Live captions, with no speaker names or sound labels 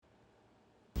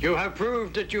You have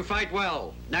proved that you fight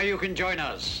well. Now you can join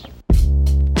us.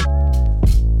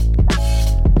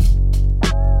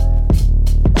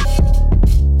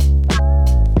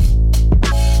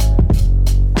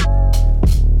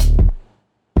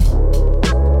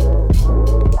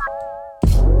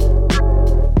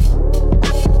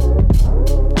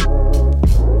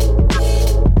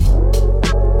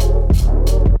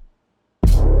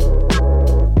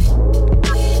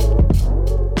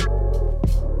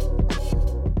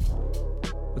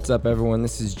 What's up, everyone?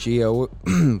 This is Gio.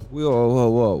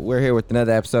 Whoa. We're here with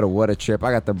another episode of What a Trip.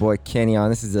 I got the boy Kenny on.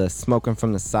 This is a Smoking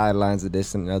from the Sidelines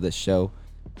edition of the show.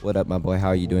 What up, my boy? How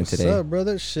are you doing today? What's up,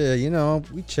 brother? Shit, you know,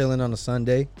 we chilling on a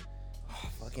Sunday.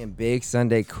 Fucking big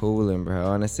Sunday cooling, bro.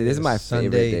 Honestly, this is my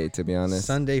favorite day, to be honest.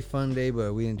 Sunday fun day,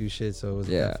 but we didn't do shit, so it was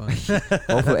Yeah. fun.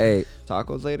 Hopefully, hey,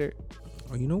 tacos later?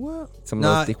 Oh, you know what? Some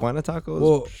of those Tijuana tacos?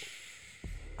 Well,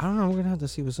 I don't know. We're gonna have to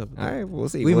see what's up. All right, we'll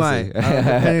see. We we'll might, see.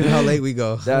 depending on how late we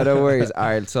go. No worries. All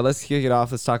right, so let's kick it off.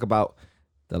 Let's talk about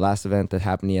the last event that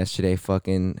happened yesterday.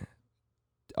 Fucking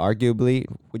arguably,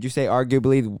 would you say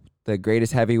arguably the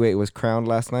greatest heavyweight was crowned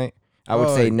last night? I would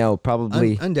say no,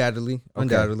 probably. Undoubtedly.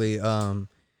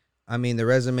 I mean, the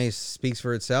resume speaks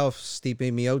for itself. Stipe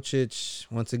Miocic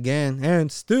once again,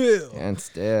 and still.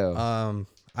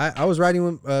 I was riding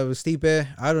with Stipe.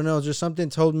 I don't know, just something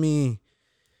told me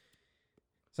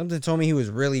he was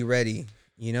really ready.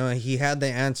 You know, he had the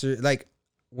answer. Like,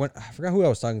 when I forgot who I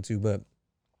was talking to, but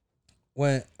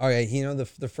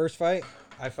the first fight,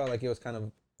 I felt like it was kind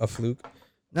of a fluke.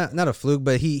 Not a fluke,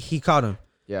 but he caught him.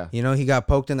 Yeah. You know, he got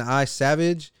poked in the eye,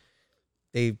 savage.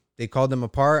 They called them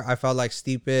apart. I felt like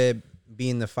Stipe,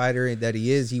 being the fighter that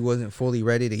he is, he wasn't fully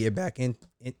ready to get back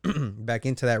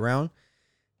into that round.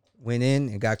 Went in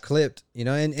and got clipped, you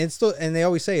know, and they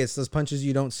always say it's those punches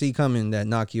you don't see coming that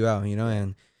knock you out, you know,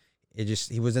 and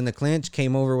he was in the clinch,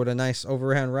 came over with a nice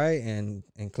overhand right and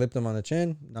clipped him on the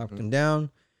chin, knocked him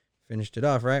down, finished it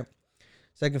off, right?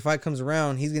 Second fight comes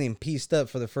around, he's getting pieced up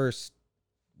for the first,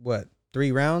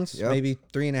 3 rounds, maybe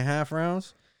 3.5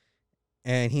 rounds.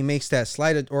 And he makes that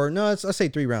I'll say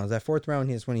 3 rounds. That 4th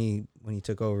round is when he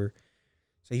took over.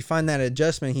 So he find that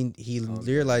adjustment. He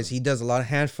realized he does a lot of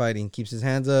hand fighting, keeps his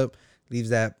hands up, leaves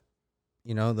that,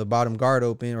 you know, the bottom guard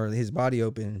open or his body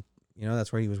open. You know,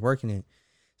 that's where he was working it.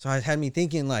 So it had me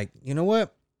thinking, like, you know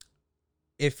what?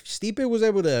 If Stipe was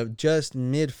able to adjust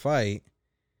mid-fight,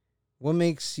 what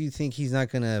makes you think he's not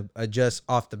going to adjust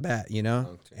off the bat, you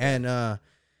know? Okay. And I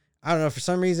don't know, for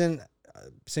some reason,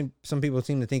 some people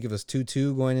seem to think it was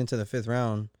 2-2 going into the 5th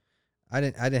round. I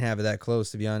didn't have it that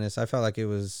close, to be honest. I felt like it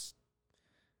was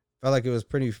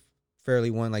pretty fairly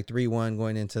won, like 3-1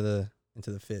 going into the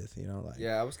 5th, you know, like.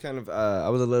 Yeah, I was kind of I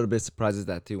was a little bit surprised at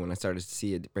that too when I started to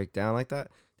see it break down like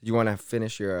that. Did you want to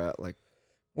finish your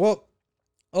Well,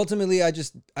 ultimately I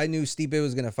knew Stipe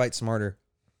was going to fight smarter.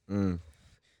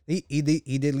 He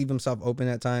did leave himself open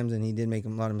at times, and he did make a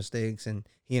lot of mistakes, and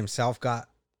he himself got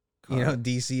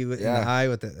DC in the eye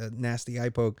with a nasty eye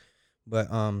poke. But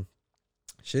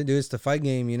shit, dude, it's the fight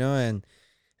game, you know, and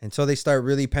until they start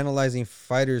really penalizing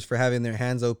fighters for having their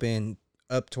hands open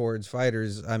up towards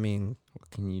fighters, I mean,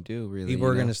 what can you do, really? People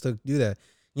are going to still do that.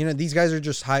 You know, these guys are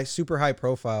just super high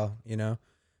profile, you know?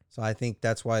 So I think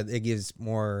that's why it gives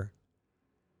more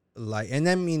light. And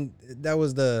I mean, that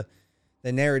was the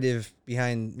narrative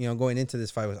behind, you know, going into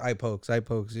this fight was eye pokes,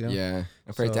 you know? Yeah.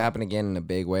 And for it to happen again in a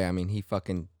big way, I mean,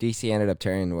 DC ended up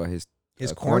tearing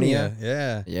his cornea.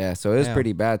 Yeah. So it was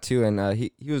pretty bad too. And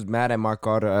he was mad at Mark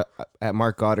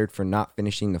Goddard for not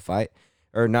finishing the fight,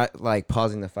 or not like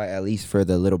pausing the fight, at least for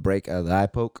the little break of the eye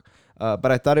poke.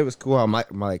 But I thought it was cool how Mark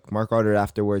Goddard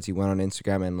afterwards, he went on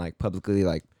Instagram and like publicly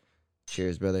like,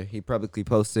 cheers, brother. He publicly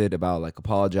posted about like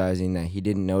apologizing that he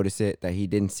didn't notice it, that he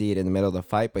didn't see it in the middle of the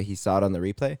fight, but he saw it on the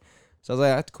replay. So I was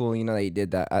like, that's cool, you know, that he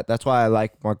did that. That's why I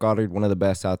like Mark Goddard, one of the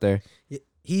best out there. He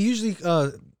usually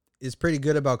is pretty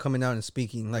good about coming out and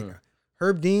speaking. Like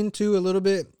Herb Dean too, a little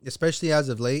bit, especially as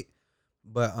of late.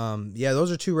 But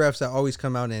those are 2 refs that always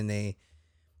come out and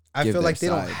I feel like they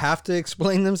don't have to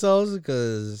explain themselves,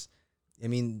 because I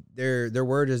mean their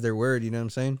word is their word, you know what I'm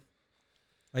saying?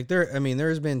 Like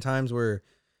there's been times where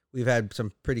we've had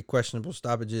some pretty questionable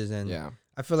stoppages, and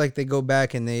I feel like they go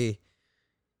back and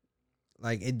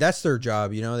that's their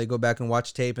job, you know. They go back and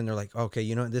watch tape and they're like, okay,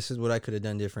 you know, this is what I could have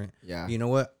done different. Yeah. You know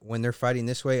what? When they're fighting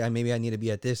this way, maybe I need to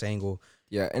be at this angle.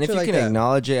 Yeah, and if you can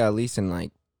acknowledge it at least, and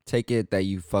like take it that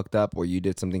you fucked up or you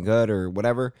did something good or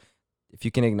whatever, if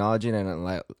you can acknowledge it and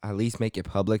like at least make it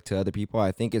public to other people,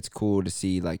 I think it's cool to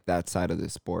see like that side of the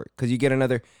sport, because you get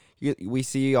we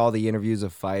see all the interviews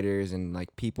of fighters and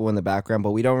like people in the background,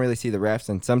 but we don't really see the refs.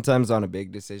 And sometimes on a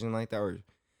big decision like that, or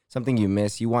something you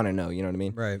miss. You want to know, you know what I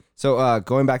mean? Right. So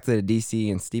going back to the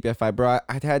DC and Stipe fight, bro,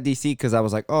 I had DC because I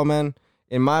was like, oh man,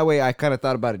 in my way, I kind of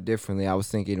thought about it differently. I was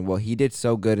thinking, well, he did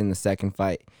so good in the second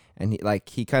fight, and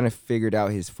he kind of figured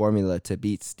out his formula to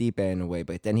beat Stipe in a way,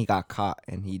 but then he got caught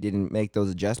and he didn't make those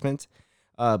adjustments.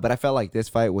 But I felt like this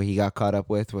fight, what he got caught up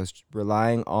with was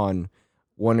relying on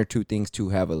one or two things too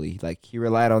heavily. Like he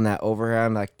relied on that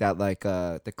overhand,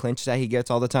 the clinch that he gets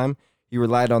all the time. He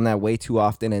relied on that way too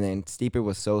often, and then Stipe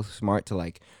was so smart to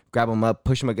like grab him up,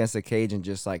 push him against the cage, and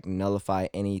just like nullify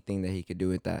anything that he could do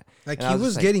with that. Like he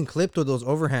was getting clipped with those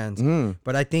overhands,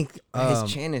 but I think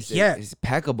his chin is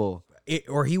impeccable.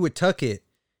 Or he would tuck it,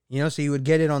 you know, so he would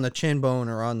get it on the chin bone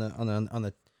or on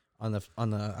the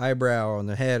eyebrow or on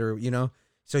the head, or you know.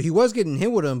 So he was getting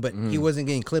hit with them, but he wasn't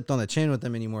getting clipped on the chin with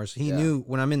them anymore. So he knew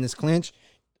when I'm in this clinch,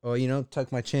 you know,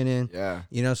 tuck my chin in. Yeah.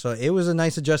 You know, so it was a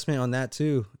nice adjustment on that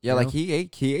too. Yeah, like he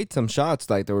ate some shots.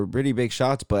 Like they were pretty big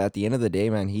shots, but at the end of the day,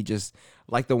 man, he just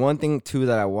like the one thing too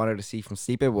that I wanted to see from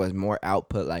Stipe was more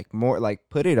output, like more like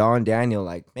put it on Daniel,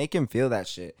 like make him feel that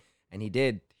shit. And he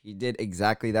did. He did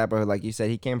exactly that, bro. Like you said,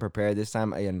 he came prepared this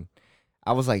time, and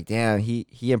I was like, damn, he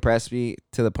impressed me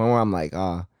to the point where I'm like,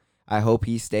 I hope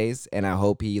he stays, and I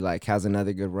hope he like has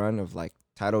another good run of like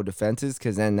title defenses,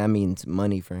 because then that means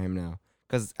money for him now.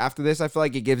 Because after this, I feel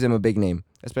like it gives him a big name,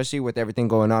 especially with everything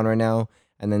going on right now.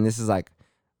 And then this is like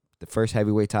the first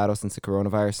heavyweight title since the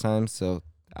coronavirus time. So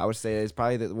I would say it's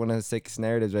probably one of the sickest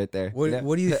narratives right there.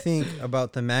 What do you think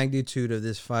about the magnitude of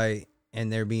this fight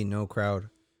and there being no crowd?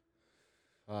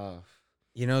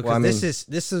 You know, because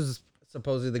this is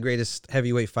supposedly the greatest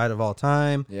heavyweight fight of all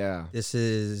time. Yeah. This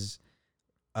is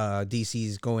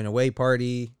DC's going away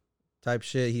party type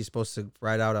shit. He's supposed to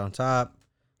ride out on top.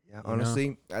 Yeah,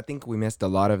 honestly, I think we missed a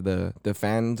lot of the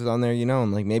fans on there, you know,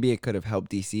 and like maybe it could have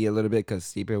helped DC a little bit because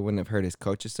Stipe wouldn't have heard his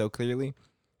coaches so clearly,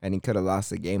 and he could have lost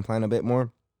the game plan a bit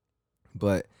more.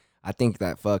 But I think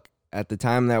that at the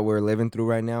time that we're living through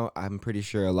right now, I'm pretty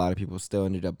sure a lot of people still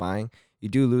ended up buying. You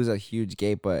do lose a huge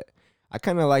gate, but I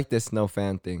kind of like this no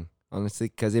fan thing, honestly,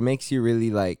 because it makes you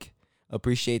really like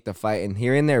appreciate the fight, and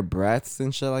hearing their breaths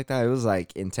and shit like that, it was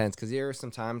like intense. Because there were some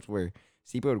times where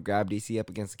Stipe would grab DC up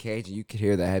against the cage, and you could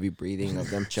hear the heavy breathing of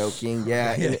them choking.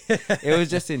 Yeah, it was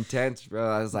just intense, bro.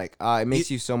 I was like, it makes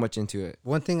you so much into it.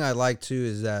 One thing I like too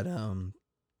is that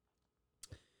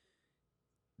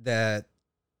that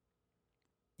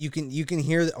you can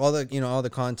hear all the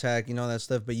contact, all that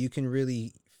stuff, but you can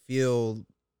really feel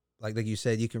like you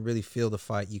said, you can really feel the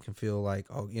fight. You can feel like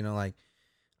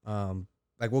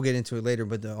like we'll get into it later,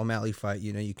 but the O'Malley fight,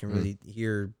 you can really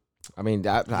hear. I mean,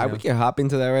 we can hop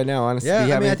into that right now, honestly.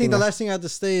 Yeah, I think the last thing I have to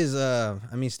say is,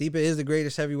 Stipe is the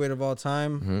greatest heavyweight of all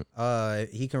time.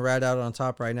 Mm-hmm. He can ride out on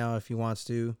top right now if he wants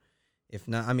to. If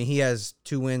not, he has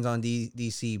 2 wins on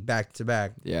DC back to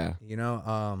back. Yeah.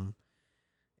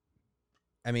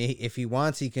 If he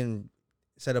wants, he can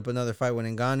set up another fight with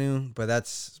Ngannou, but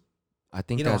I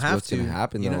think that's what's going to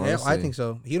happen, though, I think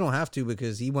so. He don't have to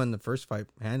because he won the first fight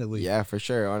handily. Yeah, for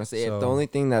sure, honestly. So, the only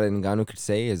thing that Ngannou could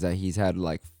say is that he's had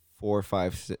like 4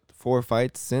 fights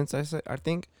since, I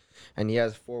think, and he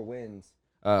has 4 wins.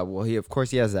 Well, he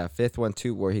has that 5th one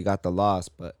too where he got the loss,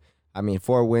 but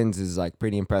 4 wins is like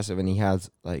pretty impressive, and he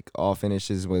has like all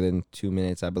finishes within 2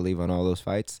 minutes, I believe, on all those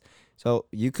fights. So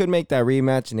you could make that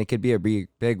rematch, and it could be a big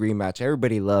rematch.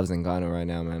 Everybody loves Ngannou right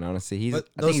now, man. Honestly,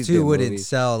 those two wouldn't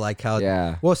sell like how.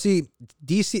 Yeah. Well, see,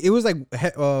 DC, it was like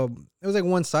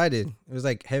one sided. It was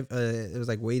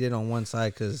like weighted on one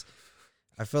side because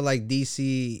I feel like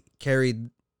DC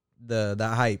carried the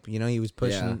hype. He was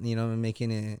pushing. And making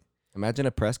it. Imagine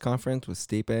a press conference with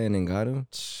Stipe and Ngannou.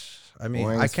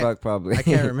 I can't probably. I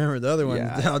can't remember the other one.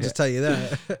 Yeah, I'll just tell you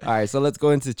that. All right, so let's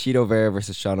go into Chito Vera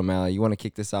versus Sean O'Malley. You want to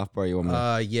kick this off, bro? Or you want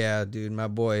me? Yeah, dude, my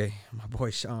boy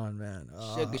Sean, man.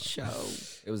 Sugar show.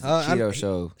 It was the Cheeto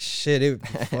show. Shit, it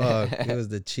was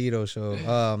the Cheeto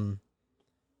show.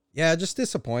 Yeah, just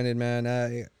disappointed,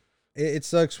 man. It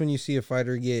sucks when you see a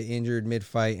fighter get injured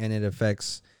mid-fight and it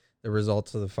affects the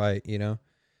results of the fight.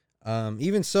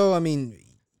 Even so,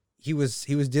 he was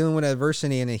dealing with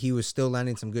adversity and he was still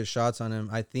landing some good shots on him.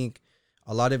 I think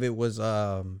a lot of it was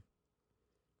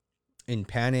in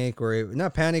panic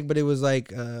not panic, but it was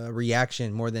like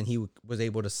reaction more than he was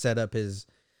able to set up his.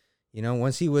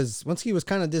 Once he was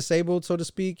kind of disabled, so to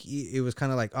speak, it was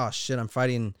kind of like, oh shit, I'm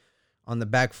fighting on the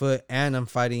back foot and I'm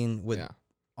fighting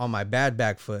on my bad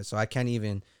back foot, so I can't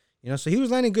even. So he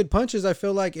was landing good punches. I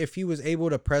feel like if he was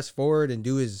able to press forward and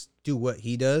do what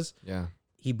he does,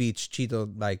 he beats Chito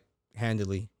like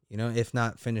handily, if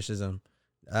not finishes him.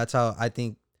 That's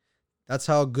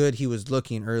how good he was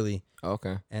looking early.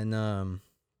 Okay. And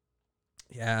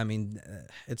Yeah, I mean,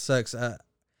 it sucks.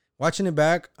 Watching it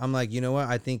back, I'm like, you know what?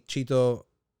 I think Chito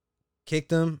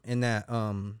kicked him in that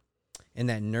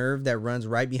nerve that runs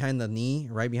right behind the knee,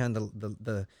 right behind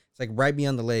the it's like right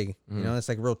beyond the leg. Mm-hmm. You know, it's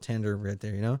like real tender right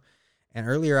there. You know, and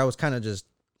earlier I was kind of just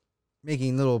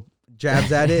making little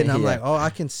jabs at it, and I'm like, oh, I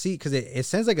can see, because it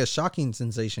sends like a shocking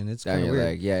sensation. It's kind of weird.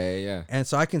 Leg. Yeah. And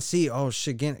so I can see, oh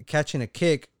shit, catching a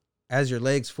kick as your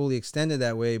legs fully extended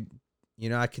that way. You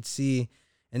know, I could see,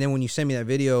 and then when you send me that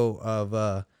video of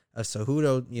a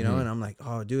Cejudo, you know, and I'm like,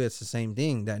 oh, dude, it's the same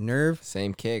thing. That nerve,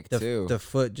 same kick too. The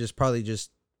foot probably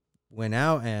went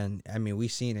out, and I mean, we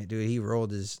seen it, dude. He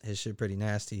rolled his shit pretty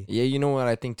nasty. Yeah, you know what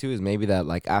I think too is maybe that,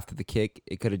 like, after the kick,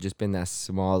 it could have just been that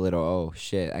small little, oh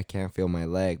shit, I can't feel my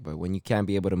leg. But when you can't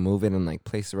be able to move it and like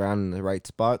place around in the right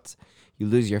spots, you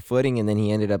lose your footing. And then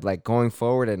he ended up like going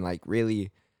forward and like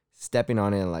really stepping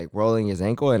on it and like rolling his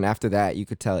ankle. And after that, you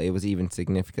could tell it was even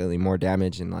significantly more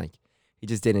damage, and like he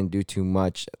just didn't do too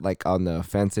much like on the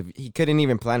offensive. He couldn't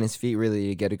even plant his feet really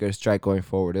to get a good strike going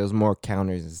forward. It was more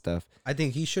counters and stuff. I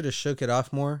think he should have shook it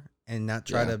off more and not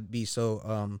try to be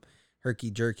so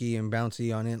herky jerky and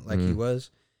bouncy on it like he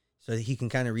was, so that he can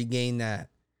kind of regain that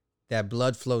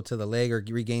blood flow to the leg, or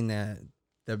regain that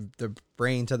the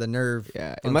brain to the nerve.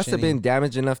 Yeah, it must have been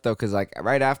damaged enough though, because like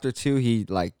right after too, he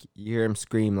like, you hear him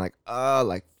scream like, oh,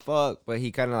 like fuck, but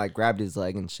he kind of like grabbed his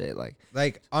leg and shit.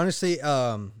 Like honestly,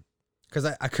 because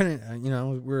I couldn't, you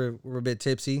know, we're a bit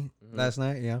tipsy last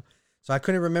night, you know, so I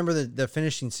couldn't remember the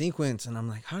finishing sequence, and I'm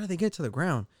like, how did they get to the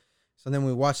ground? So then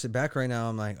we watched it back right now.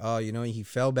 I'm like, oh, you know, he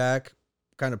fell back,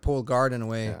 kind of pulled guard in a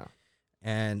way,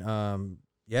 and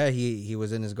he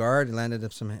was in his guard and landed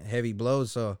up some heavy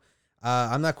blows. So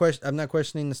I'm not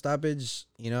questioning the stoppage.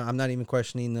 You know, I'm not even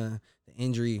questioning the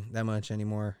injury that much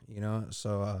anymore. You know,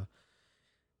 so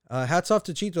hats off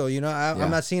to Chito. You know, I'm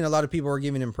not seeing a lot of people are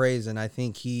giving him praise, and I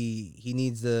think he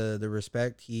needs the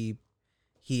respect. He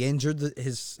injured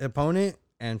his opponent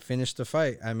and finished the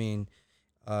fight. I mean,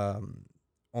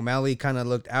 O'Malley kind of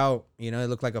looked out. You know, it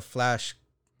looked like a flash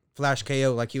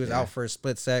KO, like he was out for a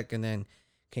split sec and then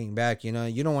came back. You know,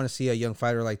 you don't want to see a young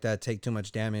fighter like that take too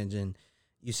much damage. And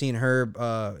you seen Herb,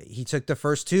 he took the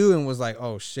first two and was like,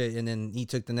 oh shit, and then he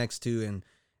took the next two and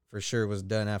for sure was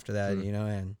done after that. You know,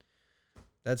 and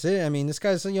that's it. I mean, this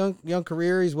guy's a young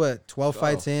career. He's 12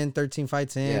 fights in, 13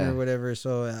 fights in, or whatever.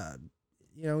 So,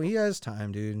 you know, he has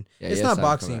time, dude. Yeah, it's not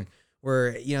boxing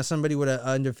where, you know, somebody with an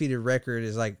undefeated record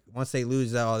is like, once they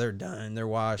lose, oh, they're done, they're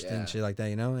washed and shit like that,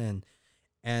 you know.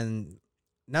 And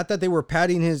not that they were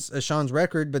padding Sean's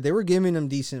record, but they were giving him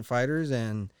decent fighters.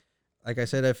 And like I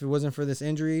said, if it wasn't for this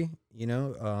injury, you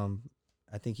know,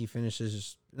 I think he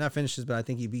not finishes, but I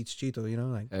think he beats Chito, you know,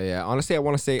 like. Yeah, honestly, I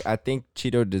want to say I think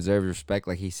Chito deserves respect.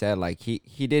 Like he said, like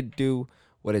he did do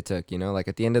what it took, you know. Like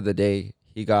at the end of the day,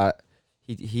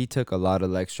 he took a lot of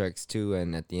leg strikes too,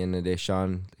 and at the end of the day,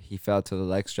 Sean, he fell to the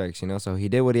leg strikes, you know. So he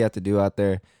did what he had to do out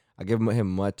there. I give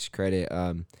him much credit.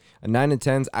 A 9 and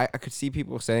 10s, I could see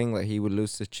people saying like he would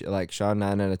lose to like Sean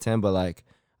 9 out of 10, but like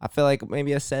I feel like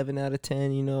maybe a 7 out of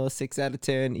 10, you know, 6 out of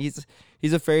 10. He's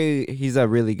a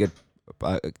really good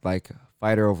like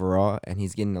fighter overall, and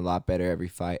he's getting a lot better every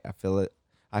fight. I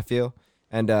feel,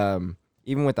 and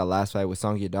even with the last fight with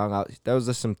Song Yadong, there was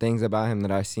just some things about him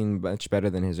that I've seen much better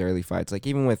than his early fights. Like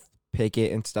even with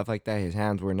Pickett and stuff like that, his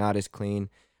hands were not as clean,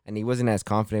 and he wasn't as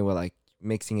confident with like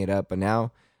mixing it up. But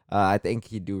now, I think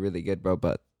he'd do really good, bro.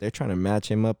 But they're trying to match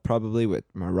him up probably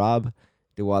with Merab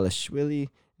Dvalishvili,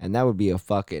 and that would be a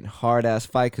fucking hard ass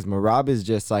fight because Merab is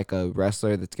just like a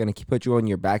wrestler that's gonna put you on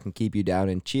your back and keep you down.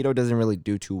 And Chito doesn't really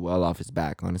do too well off his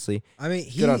back, honestly. I mean,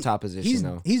 good on top position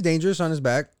though. He's dangerous on his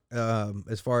back,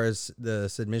 as far as the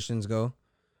submissions go.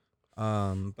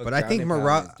 But I think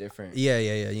Merab is different. Yeah.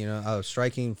 You know,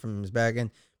 striking from his back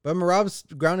end, but Merab's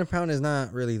ground and pound is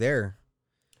not really there.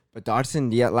 But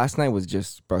Dodson, last night was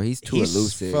just, bro, he's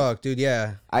elusive. Fuck, dude,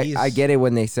 yeah. I get it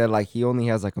when they said, like, he only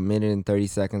has, like, 1 minute and 30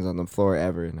 seconds on the floor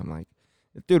ever. And I'm like,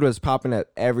 the dude was popping at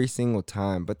every single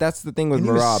time. But that's the thing with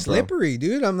Merab, bro. Slippery,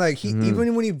 dude. I'm like,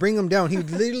 even when he bring him down, he would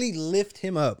literally lift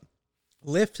him up,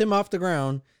 lift him off the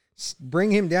ground, bring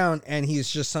him down, and he's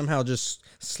just somehow just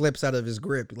slips out of his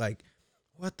grip. Like,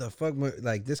 what the fuck?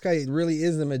 Like, this guy really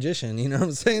is the magician, you know what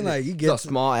I'm saying? Like, he gets... So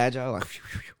small, agile. Like,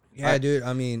 yeah, dude.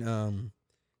 I mean,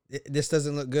 this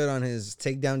doesn't look good on his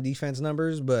takedown defense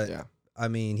numbers, but I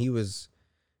mean,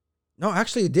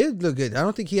 actually it did look good. I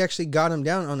don't think he actually got him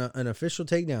down on an official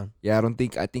takedown. Yeah,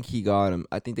 I think he got him.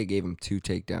 I think they gave him 2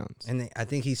 takedowns. And I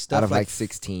think he stuffed out of like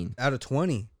 16. Out of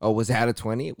 20. Oh, was it out of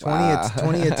 20?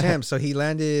 20 attempts. So he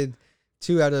landed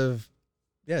 2 out of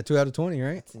Yeah, 2 out of 20,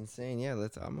 right? That's insane. Yeah,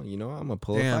 I'm gonna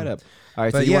pull a fight up. All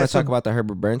right, but so you want to talk about the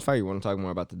Herbert Burns fight? Or you want to talk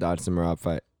more about the Dodson Merab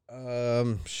fight?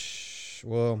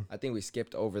 Well, I think we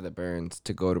skipped over the Burns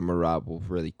to go to Merab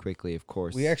really quickly. Of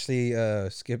course, we actually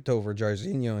skipped over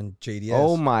Jairzinho and JDS.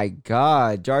 Oh my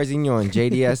God, Jairzinho and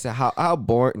JDS. how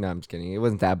boring? No, I'm just kidding. It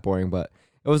wasn't that boring, but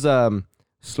it was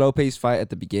slow paced fight at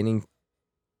the beginning.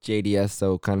 JDS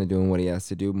so kind of doing what he has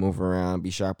to do, move around,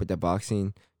 be sharp with the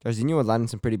boxing. Jairzinho was landing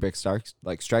some pretty big strikes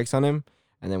on him,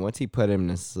 and then once he put him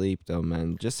to sleep, though,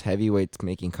 man, just heavyweights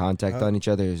making contact on each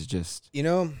other is just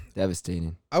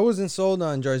devastating. I wasn't sold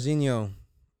on Jairzinho,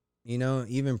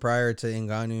 even prior to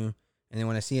Ngannou, and then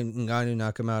when I see Ngannou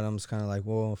knock him out, I'm just kind of like,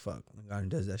 well, fuck, Ngannou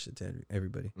does that shit to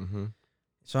everybody. Mm-hmm.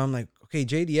 So I'm like, okay,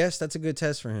 JDS, that's a good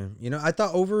test for him. I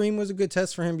thought Overeem was a good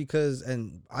test for him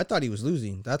and I thought he was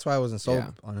losing. That's why I wasn't sold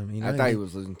on him. I thought he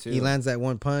was losing too. He lands that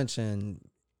one punch and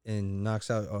knocks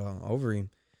out Overeem.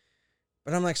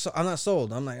 But I'm like, I'm not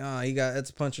sold. I'm like, that's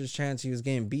a puncher's chance. He was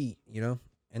getting beat,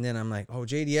 And then I'm like, oh,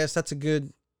 JDS, that's a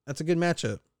good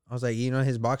matchup. I was like,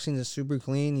 his boxing is super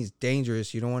clean. He's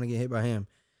dangerous. You don't want to get hit by him.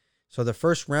 So the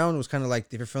first round was kind of like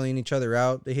they were filling each other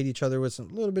out. They hit each other with a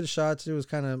little bit of shots. It was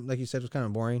kind of, like you said, it was kind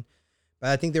of boring. But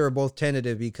I think they were both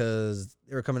tentative because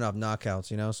they were coming off knockouts,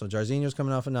 So Jairzinho's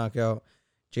coming off a knockout.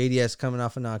 JDS coming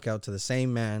off a knockout to the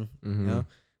same man,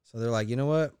 So they're like, you know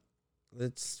what?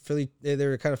 Let's they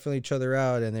were kind of filling each other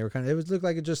out, and it looked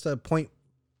like just a point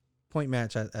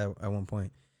match at one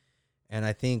point. And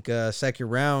I think second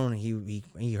round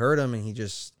he hurt him,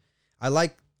 and I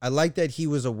like that he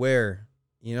was aware.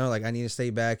 I need to stay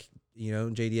back.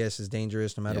 JDS is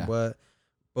dangerous no matter what.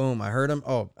 Boom, I heard him.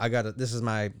 Oh, I got it. This is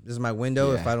my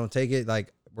window. Yeah. If I don't take it,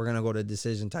 we're gonna go to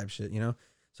decision type shit.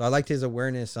 So I liked his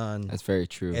awareness on. That's very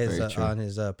true. On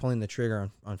his pulling the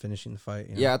trigger on finishing the fight.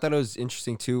 Yeah, I thought it was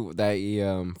interesting too that he,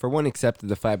 for one, accepted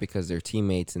the fight because they're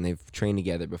teammates and they've trained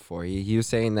together before. He was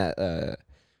saying that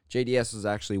JDS was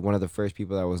actually one of the first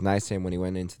people that was nice to him when he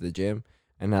went into the gym,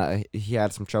 and he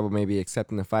had some trouble maybe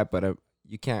accepting the fight, but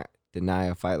you can't deny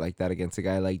a fight like that against a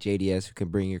guy like JDS who can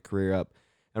bring your career up.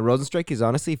 And Rozenstruik has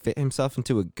honestly fit himself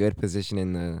into a good position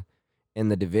in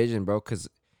the division, bro, because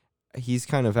he's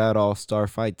kind of had all-star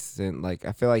fights, and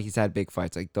I feel like he's had big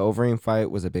fights. Like the Overeem fight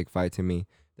was a big fight to me.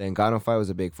 The Ngannou fight was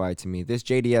a big fight to me. This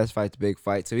JDS fight's a big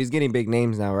fight. So he's getting big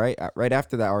names now, right? Right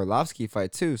after that Arlovsky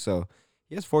fight too. So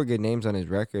he has 4 good names on his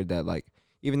record that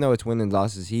even though it's wins and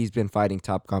losses, he's been fighting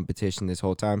top competition this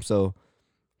whole time. So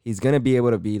he's going to be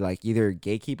able to be either a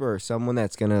gatekeeper or someone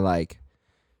that's going to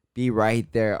be right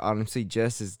there, honestly,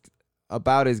 just as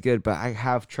about as good. But I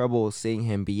have trouble seeing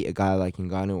him beat a guy like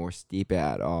Ngannou or Stipe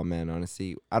at all, man,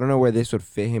 honestly. I don't know where this would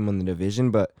fit him in the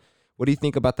division, but what do you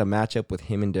think about the matchup with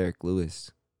him and Derek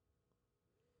Lewis?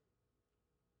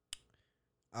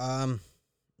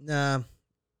 Nah.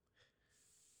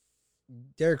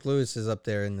 Derek Lewis is up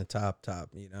there in the top,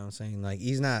 you know what I'm saying?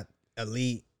 He's not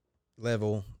elite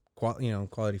level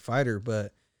quality fighter,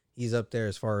 but he's up there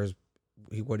as far as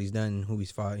what he's done and who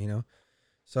he's fought,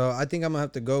 So I think I'm gonna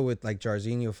have to go with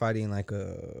Jairzinho fighting like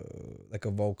a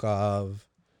Volkov,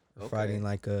 or fighting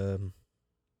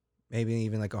maybe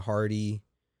even a Hardy,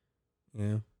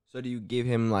 So do you give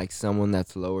him someone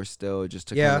that's lower still, just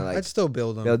to I'd still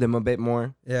build him a bit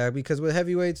more? Yeah, because with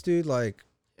heavyweights, dude, yeah,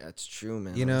 it's true,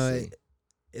 man.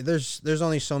 There's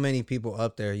only so many people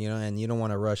up there, and you don't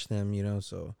want to rush them,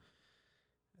 So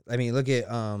I mean, look at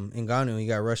Ngannou. He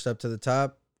got rushed up to the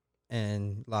top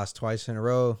and lost twice in a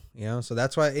row, So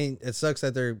that's why it sucks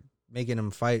that they're making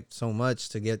him fight so much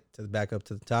to get back up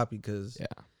to the top, because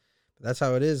that's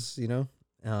how it is,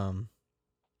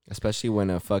 Especially when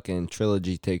a fucking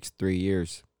trilogy takes 3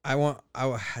 years. I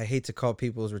hate to call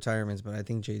people's retirements, but I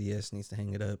think JDS needs to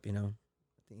hang it up, I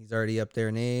think he's already up there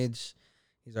in age.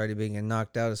 He's already been getting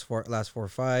knocked out his last 4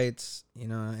 fights,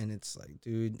 and it's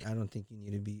dude, I don't think you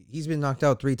need to be. He's been knocked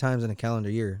out 3 times in a calendar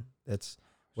year. That's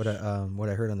what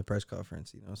I heard on the press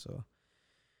conference, So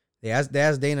they asked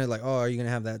Dana oh, are you gonna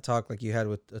have that talk like you had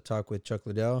with a talk with Chuck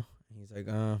Liddell? And he's like,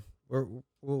 I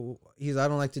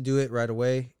don't like to do it right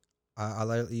away. I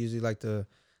usually like to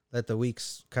let the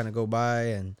weeks kind of go by,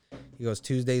 and he goes,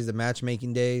 Tuesday's the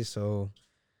matchmaking day, so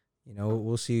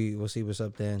we'll see what's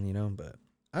up then, But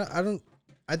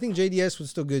I think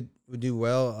JDS would do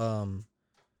well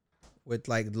with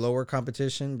lower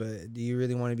competition, but do you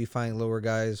really want to be fighting lower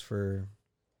guys for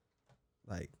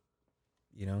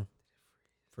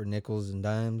for nickels and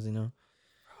dimes,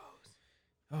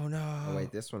 Oh no! Oh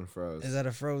wait, this one froze. Is that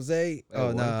a Froze?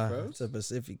 Oh no, it's a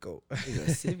Pacifico. It's a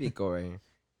Pacifico right here.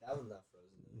 That one's not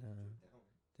frozen. No.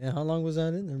 Yeah, how long was that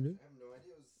in there, dude? I have no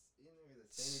idea. It was in there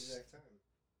the same exact time.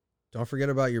 don't forget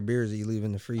about your beers that you leave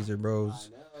in the freezer, bros.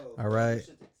 All right,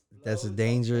 that's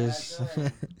dangerous.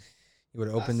 You would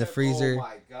have opened the freezer. Oh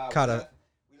my God,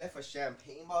 we left a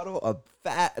champagne bottle.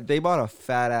 They bought a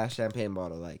fat ass champagne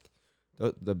bottle, like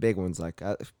the big ones, like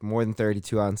more than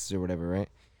 32 ounces or whatever, right?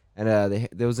 And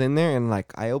they was in there, and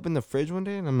like I opened the fridge one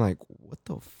day, and I'm like, what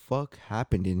the fuck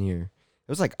happened in here?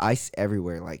 It was like ice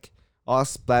everywhere, like all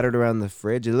splattered around the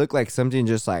fridge. It looked like something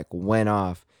just like went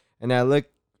off. And I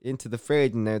looked into the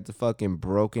fridge, and there's a fucking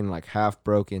broken, like half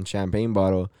broken champagne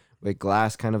bottle with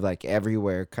glass kind of like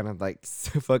everywhere, kind of like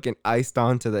fucking iced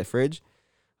onto the fridge.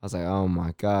 I was like, oh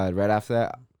my God. Right after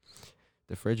that,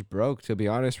 the fridge broke, to be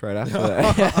honest, right after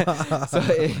that. So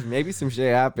maybe some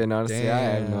shit happened, honestly. Damn. I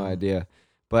have no idea.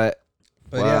 But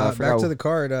yeah, back to the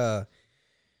card.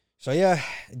 So yeah,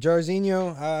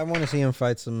 Jairzinho, I want to see him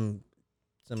fight some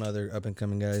other up and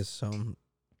coming guys. So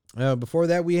before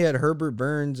that, we had Herbert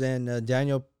Burns and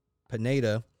Daniel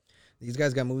Pineda. These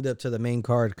guys got moved up to the main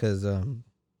card because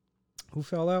who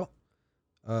fell out?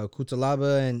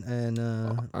 Kutalaba and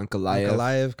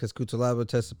Ankalaev, because Kutalaba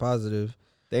tested positive.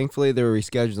 Thankfully, they were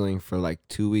rescheduling for like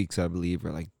 2 weeks, I believe,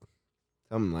 or like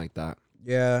something like that.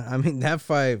 Yeah, I mean, that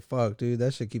fight, fuck, dude,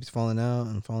 that shit keeps falling out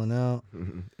and falling out.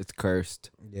 It's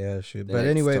cursed. Yeah, shit. But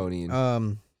anyway,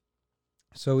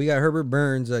 so we got Herbert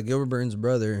Burns, Gilbert Burns'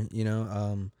 brother,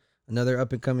 another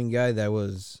up-and-coming guy that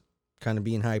was kind of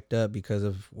being hyped up because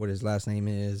of what his last name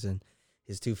is and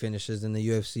his 2 finishes in the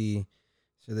UFC.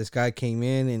 So this guy came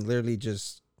in and literally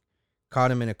just caught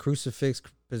him in a crucifix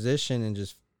position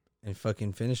and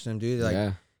fucking finished him, dude. Like,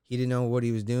 yeah. He didn't know what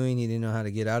he was doing. He didn't know how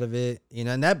to get out of it.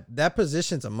 And that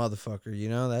position's a motherfucker,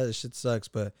 that shit sucks.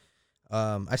 But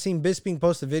I seen Bisping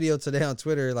post a video today on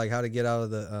Twitter, like how to get out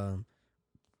of the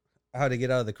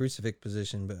crucifix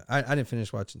position. But I didn't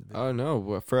finish watching the video. Oh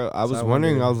no, I was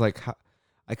wondering. I was like,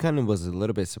 I kind of was a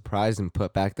little bit surprised and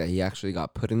put back that he actually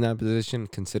got put in that position,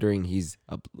 considering he's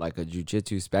like a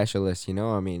jiu-jitsu specialist.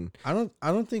 I mean, I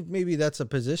don't think maybe that's a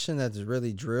position that's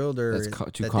really drilled or that's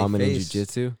too common in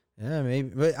jiu-jitsu. Yeah, maybe,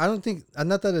 but I don't think,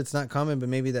 not that it's not common, but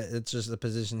maybe that it's just a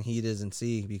position he doesn't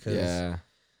see because,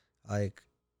 like,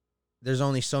 there's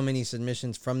only so many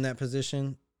submissions from that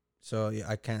position, so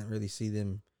I can't really see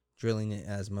them drilling it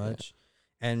as much.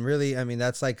 Yeah. And really, I mean,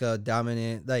 that's like a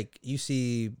dominant, like, you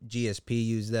see GSP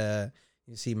use that,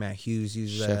 you see Matt Hughes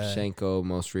use that. Shevchenko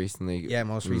most recently. Yeah,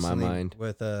 most recently in my mind.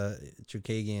 With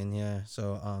Chukagian, yeah.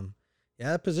 So,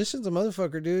 yeah, that position's a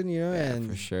motherfucker, dude. And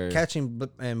for sure. Catching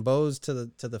and bows to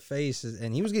the face,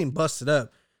 and he was getting busted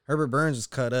up. Herbert Burns was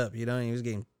cut up, and he was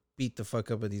getting beat the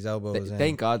fuck up with these elbows.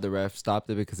 Thank God the ref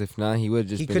stopped it, because if not, he would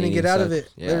just. He couldn't get out of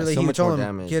it. Yeah, literally, he told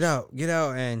him, "Get out,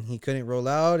 and he couldn't roll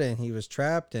out, and he was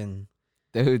trapped. And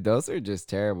dude, those are just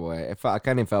terrible. I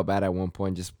kind of felt bad at one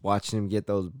point just watching him get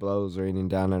those blows raining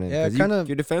down on him. Yeah,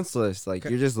 you're defenseless. Like,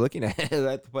 you're just looking at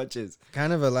the punches.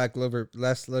 Kind of a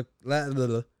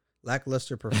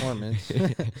lackluster performance.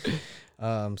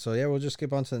 So yeah, we'll just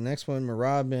skip on to the next one.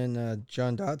 Merab and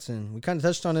John Dodson. We kind of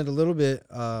touched on it a little bit.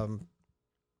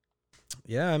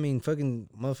 Yeah, I mean, fucking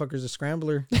motherfucker's a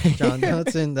scrambler. John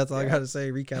Dodson. That's all I gotta say.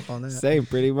 Recap on that. Same,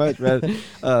 pretty much, man.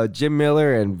 Jim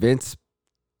Miller and Vince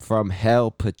from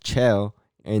Hell Pachel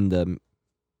in the.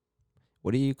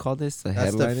 What do you call this? That's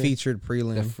headliner? The featured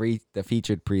prelim. The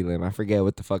featured prelim. I forget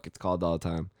what the fuck it's called all the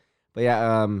time. But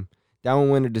yeah, that one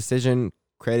went a decision.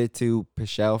 Credit to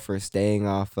Pichel for staying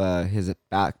off his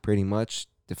back pretty much,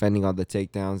 defending all the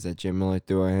takedowns that Jim Miller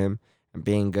threw at him, and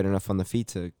being good enough on the feet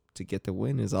to get the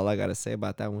win is all I got to say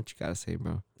about that. What you got to say,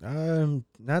 bro?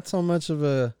 Not so much of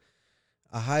a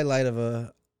highlight of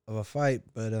a fight,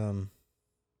 but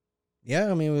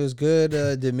yeah, I mean, it was good.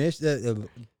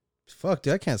 Fuck,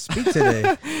 dude, I can't speak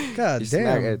today. God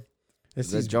damn.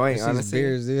 It's a joint, honestly.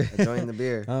 Beers, dude. A joint in the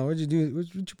beer. What'd you do?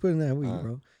 What you put in that weed,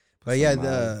 bro? But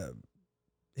yeah,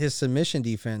 his submission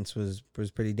defense was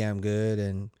pretty damn good,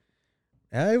 and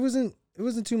it wasn't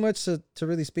too much to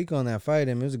really speak on that fight.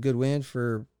 I mean, it was a good win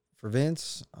for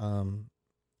Vince. Jim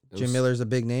Miller's a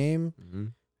big name,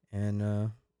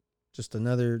 and just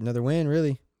another win,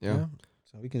 really. Yeah.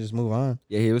 So we can just move on.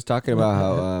 Yeah, he was talking about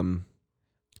how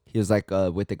he was like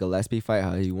with the Gillespie fight,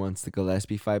 how he wants the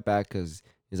Gillespie fight back, because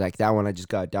he's like, that one I just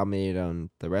got dominated on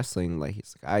the wrestling. Like,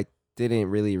 he's like, I didn't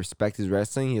really respect his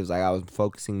wrestling. He was like, I was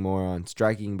focusing more on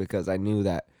striking because I knew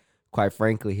that, quite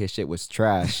frankly, his shit was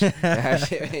trash. that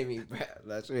shit made me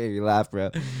laugh,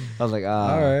 bro. I was like,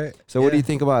 all right. So what do you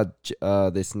think about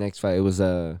this next fight? It was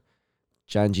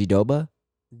Jandiroba.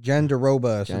 So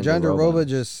Jandiroba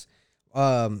just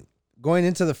going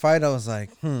into the fight, I was like,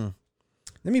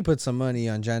 Let me put some money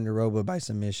on Jandiroba by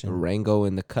submission. Rango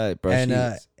in the cut, bro.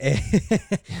 And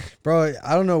bro,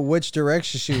 I don't know which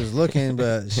direction she was looking,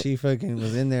 but she fucking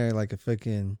was in there like a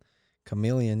fucking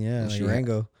chameleon. Yeah, like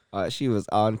Rango. She was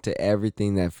on to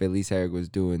everything that Felice Herrig was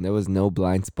doing. There was no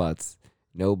blind spots.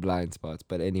 No blind spots.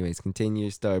 But anyways, continue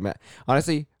your story, Matt.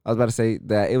 Honestly, I was about to say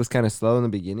that it was kind of slow in the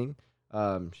beginning.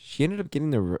 She ended up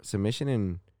getting the submission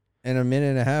in a minute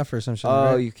and a half or some shit.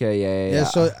 Oh, right? okay, yeah.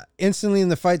 So instantly, in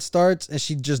the fight starts, and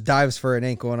she just dives for an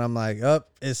ankle, and I'm like,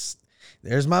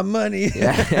 there's my money.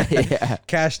 Yeah.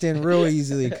 Cashed in real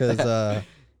easily because,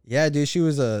 yeah, dude, she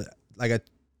was I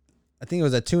think it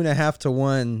was a 2.5 to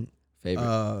 1 favorite.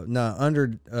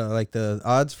 Under like the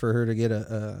odds for her to get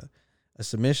a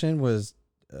submission was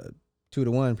 2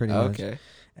 to 1 pretty much. Okay.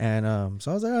 And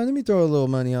so I was like, let me throw a little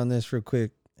money on this real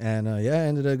quick, and yeah, I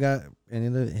ended up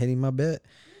hitting my bet.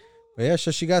 But yeah,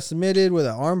 so she got submitted with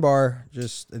an armbar.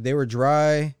 Just they were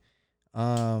dry.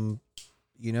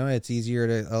 It's easier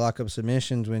to lock up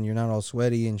submissions when you're not all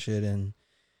sweaty and shit. And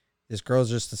this girl's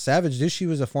just a savage, dude. She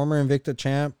was a former Invicta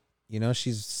champ.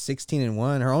 She's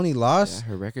 16-1. Her only loss,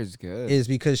 her record's good, is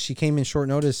because she came in short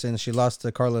notice and she lost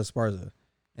to Carla Esparza.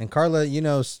 And Carla,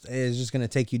 is just gonna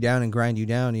take you down and grind you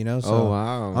down. So oh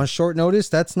wow, on short notice,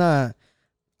 that's not.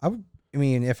 I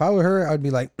mean, if I were her, I'd be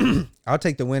like, I'll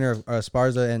take the winner of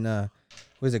Esparza and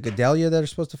was it Gadelha that are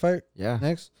supposed to fight? Yeah.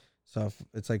 Next, so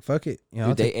it's like fuck it,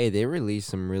 Dude, they released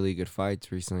some really good fights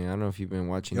recently. I don't know if you've been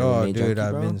watching. Oh, dude,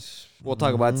 I've been. We'll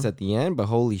talk about this at the end, but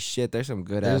holy shit, there's some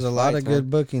good. There's a lot of good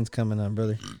bookings coming up,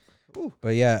 brother. Ooh.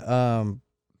 But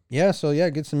yeah, So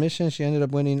good submission. She ended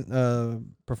up winning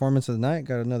performance of the night.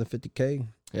 Got another $50K.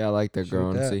 Yeah, I like that girl.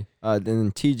 Honestly.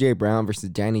 Then TJ Brown versus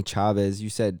Danny Chavez.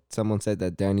 Someone said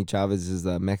that Danny Chavez is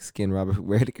the Mexican Robert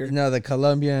Whitaker. No, the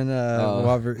Colombian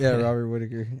Robert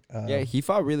Whitaker. Yeah, he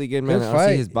fought really good, man.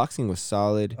 Honestly, his boxing was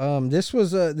solid. This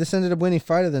ended up winning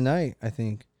fight of the night, I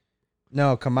think.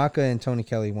 No, Kamaka and Tony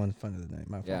Kelly won fight of the night.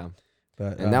 My fault. Yeah.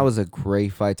 But that was a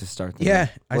great fight to start the night.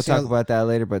 We'll talk about that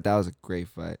later, but that was a great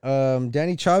fight.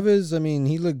 Danny Chavez, I mean,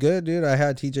 he looked good, dude. I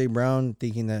had TJ Brown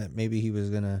thinking that maybe he was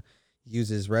gonna use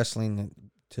his wrestling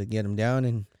to get him down,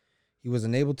 and he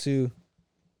wasn't able to.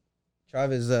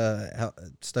 Chavez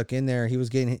stuck in there. He was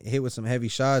getting hit with some heavy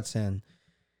shots, and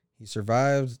he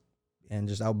survived and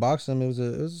just outboxed him. It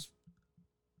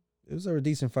was a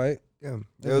decent fight. Yeah,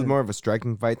 it was more of a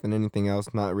striking fight than anything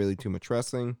else. Not really too much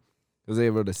wrestling. He was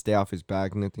able to stay off his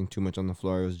back, nothing too much on the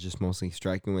floor. It was just mostly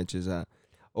striking, which is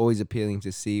always appealing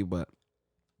to see. But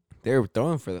they were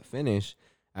throwing for the finish.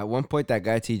 At one point, that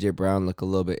guy TJ Brown looked a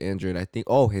little bit injured. I think,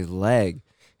 his leg.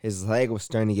 His leg was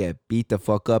starting to get beat the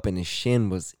fuck up, and his shin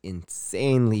was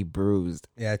insanely bruised.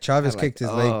 Yeah, Chavez kicked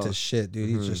his leg to shit, dude.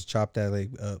 He just chopped that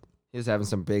leg up. He was having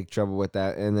some big trouble with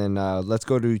that. And then let's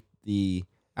go to the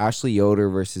Ashley Yoder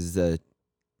versus the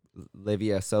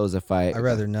Livia Souza fight. I'd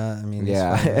rather not. I mean,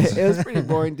 yeah, it was pretty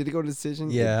boring. Did it go to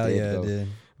decision? Yeah, it did.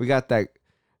 We got that.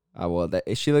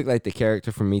 She looked like the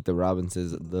character from Meet the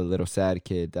Robinsons, the little sad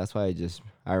kid. That's why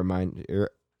I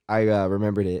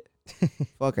remembered it.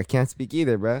 Fuck, I can't speak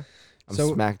either, bro. I'm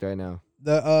smacked right now.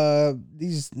 Dude.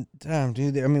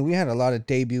 I mean, we had a lot of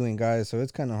debuting guys, so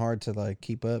it's kind of hard to like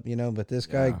keep up, But this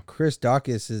guy, Chris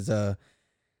Daukaus, is the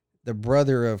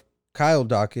brother of Kyle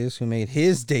Daukaus, who made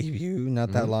his debut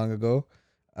not that long ago.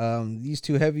 These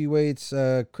two heavyweights,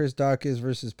 Chris Daukaus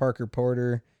versus Parker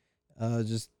Porter,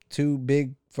 just two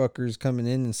big fuckers coming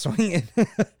in and swinging.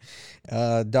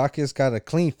 Daukaus got a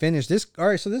clean finish. So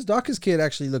this Daukaus kid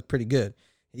actually looked pretty good.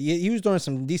 He was doing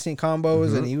some decent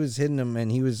combos and he was hitting them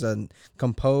and he was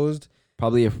composed.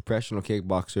 Probably a professional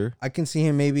kickboxer. I can see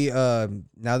him maybe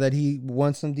now that he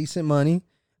won some decent money,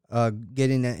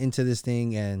 getting into this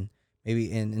thing and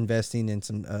maybe investing in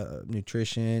some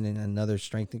nutrition and another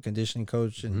strength and conditioning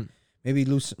coach and maybe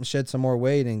shed some more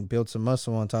weight and build some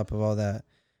muscle on top of all that.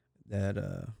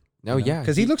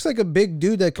 Because he looks like a big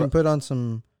dude that can put on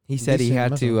some. He said he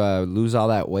had to lose all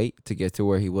that weight to get to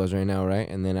where he was right now, right?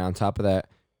 And then on top of that,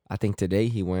 I think today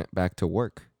he went back to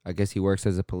work. I guess he works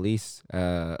as a police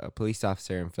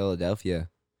officer in Philadelphia.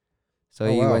 So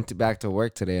he went back to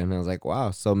work today, and I was like,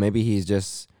 wow. So maybe he's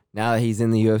just, now that he's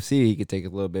in the UFC, he could take it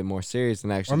a little bit more serious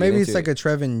and actually. Or maybe it's like a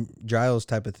Trevin Giles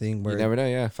type of thing where you never know,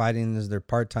 yeah. Fighting is their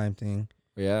part-time thing.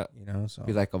 Yeah. So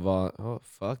be like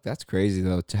fuck, that's crazy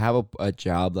though. To have a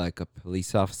job like a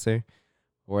police officer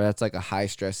where that's like a high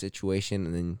stress situation,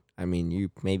 and then you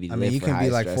can be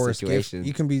like Forrest Griffin.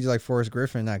 You can be like Forrest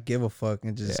Griffin, not give a fuck,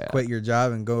 and just quit your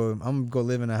job and go. I'm gonna go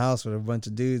live in a house with a bunch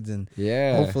of dudes, and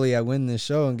hopefully I win this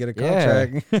show and get a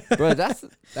contract. Bro, that's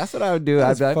what I would do.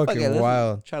 That's I'd be like, fucking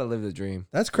wild. Try to live the dream.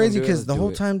 That's crazy because the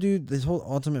whole time, dude, this whole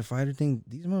Ultimate Fighter thing,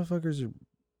 these motherfuckers are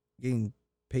getting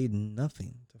paid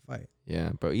nothing to fight. Yeah,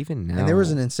 bro. Even now, and there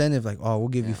was an incentive like, oh, we'll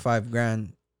give you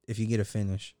 $5,000 if you get a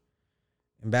finish.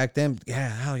 And back then, yeah,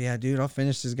 hell yeah, dude, I'll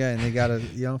finish this guy, and they got a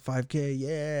 $5K,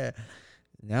 yeah.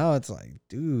 Now it's like,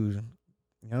 dude,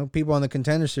 people on the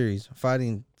Contender Series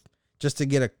fighting just to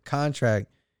get a contract.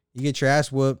 You get your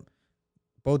ass whooped.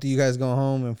 Both of you guys go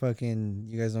home and fucking,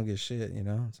 you guys don't get shit,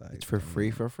 It's like, it's for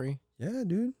free, Yeah,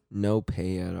 dude. No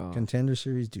pay at all. Contender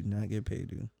Series do not get paid,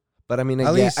 dude. But I mean,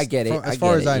 I get it. As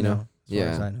far as I know.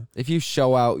 If you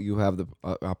show out, you have the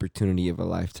opportunity of a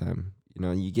lifetime.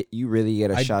 You really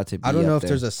get a shot to be I don't know if there.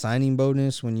 there's a signing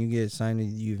bonus when you get signed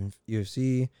to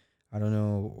UFC. I don't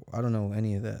know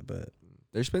any of that, but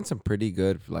there's been some pretty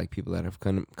good people that have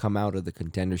come out of the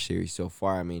Contender Series so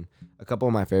far. I mean, a couple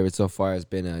of my favorites so far has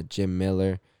been Jim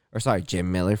Miller,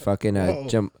 fucking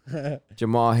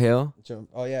Jamal Hill.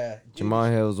 Oh yeah, Jamal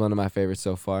Hill is one of my favorites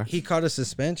so far. He caught a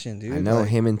suspension, dude. I know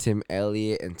him and Tim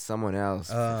Elliott and someone else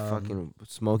fucking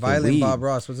smoking Violent weed. Bob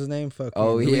Ross, what's his name? Fucking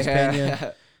Luis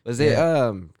Pena. Was it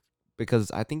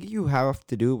because I think you have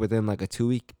to do it within a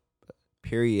 2-week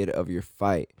period of your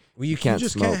fight. Well, you can't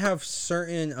have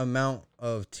certain amount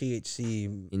of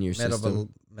THC in your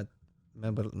system.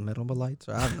 Metabolites,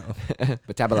 or I don't know.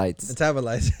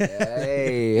 Metabolites.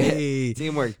 Hey.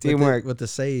 Teamwork. With the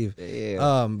save.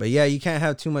 Yeah. But yeah, you can't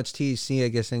have too much THC, I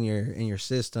guess, in your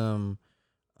system.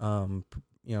 I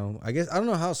guess I don't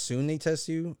know how soon they test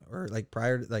you, or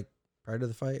prior to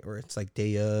the fight, or it's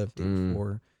day of, day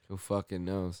before. Who fucking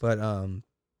knows? But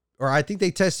or I think they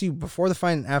test you before the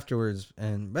fight and afterwards.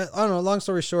 But I don't know. Long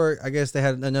story short, I guess they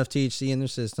had enough THC in their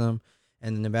system,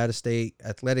 and the Nevada State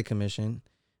Athletic Commission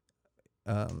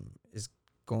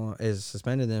is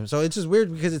suspended them. So it's just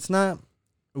weird because it's not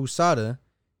USADA,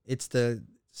 it's the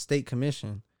state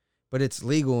commission, but it's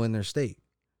legal in their state.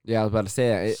 Yeah, I was about to say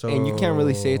that. And you can't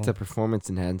really say it's a performance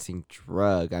enhancing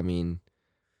drug. I mean,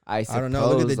 I don't know.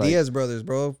 Look at the Diaz brothers,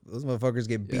 bro. Those motherfuckers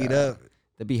get beat up.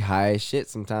 They be high as shit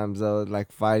sometimes though,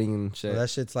 fighting and shit. Well, that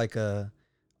shit's like a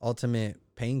ultimate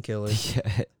painkiller.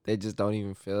 Yeah, they just don't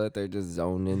even feel it. They're just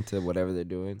zoned into whatever they're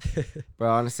doing. But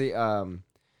honestly, I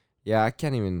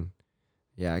can't even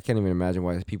imagine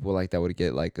why people like that would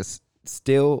get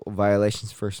still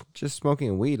violations for just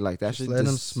smoking weed. That just let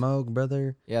them smoke,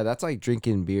 brother. Yeah, that's like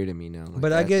drinking beer to me now.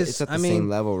 But I guess it's at the same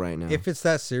level right now. If it's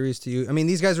that serious to you, I mean,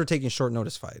 these guys were taking short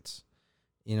notice fights,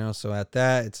 so at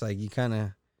that, it's like you kind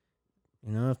of,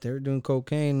 if they were doing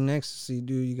cocaine and ecstasy,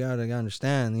 dude, you gotta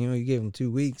understand, you gave them 2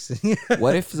 weeks.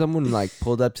 What if someone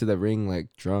pulled up to the ring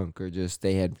drunk, or just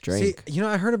they had drank? See,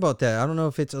 I heard about that. I don't know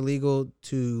if it's illegal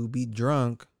to be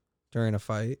drunk during a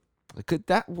fight.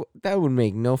 That would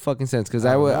make no fucking sense, because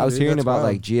I was hearing about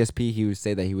GSP. He would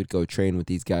say that he would go train with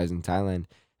these guys in Thailand,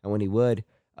 and when he would,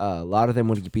 a lot of them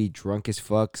would be drunk as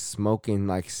fuck, smoking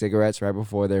cigarettes right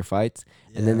before their fights,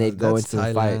 and then they'd go into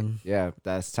the fight. Yeah,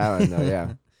 that's Thailand though.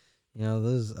 Yeah.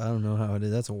 Those, I don't know how it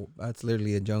is. That's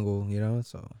literally a jungle,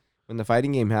 so. When the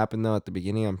fighting game happened, though, at the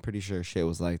beginning, I'm pretty sure shit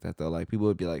was like that, though. People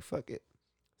would be like, fuck it.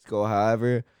 Let's go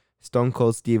however. Stone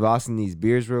Cold Steve Austin these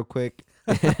beers real quick.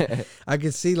 I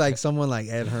could see, someone like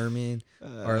Ed Herman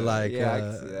or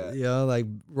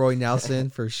Roy Nelson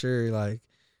for sure,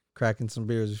 cracking some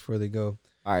beers before they go.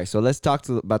 All right, so let's talk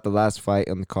about the last fight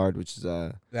on the card, which is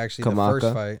actually Kamaka. The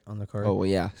first fight on the card. Oh, well,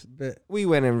 yeah. But we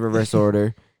went in reverse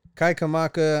order. Kai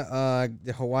Kamaka,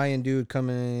 the Hawaiian dude,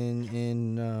 coming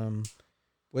in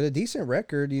with a decent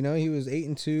record. He was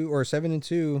 8-2 or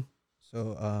 7-2.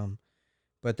 So,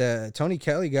 but the Tony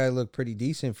Kelly guy looked pretty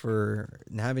decent for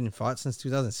having fought since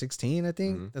 2016. I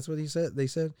think that's what he said. They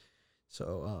said.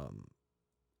 So,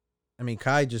 I mean,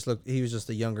 Kai he was just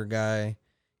a younger guy,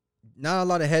 not a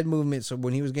lot of head movement. So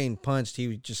when he was getting punched,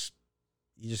 he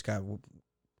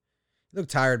looked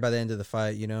tired by the end of the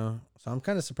fight. So I'm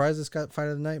kind of surprised this got fight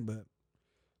of the night, but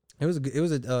it was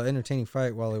an entertaining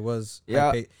fight while it was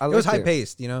it was high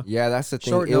paced, Yeah, that's the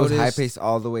thing. It was high paced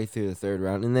all the way through the third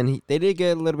round, and then they did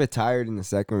get a little bit tired in the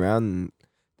second round, and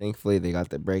thankfully they got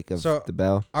the break of the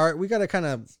bell. All right, we got to kind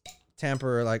of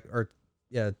temper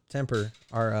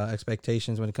our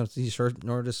expectations when it comes to these short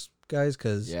notice guys,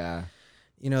 because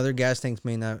their gas tanks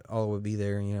may not all would be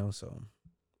there, so.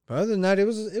 But other than that, it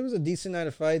was a decent night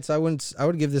of fights. I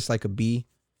would give this a B.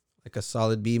 A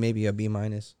solid B, maybe a B-.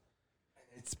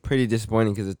 It's pretty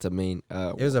disappointing because it's a main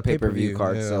it was a pay-per-view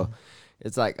card, so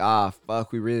it's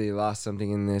fuck, we really lost something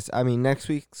in this. I mean, next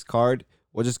week's card,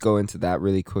 we'll just go into that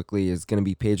really quickly. It's gonna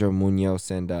be Pedro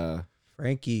Munoz and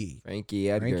Frankie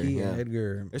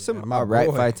Edgar. There's some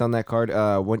fights on that card.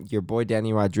 Your boy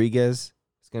Danny Rodriguez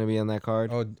is gonna be on that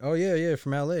card. Oh yeah,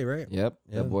 from LA, right? Yep,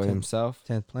 the boy himself.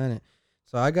 10th Planet.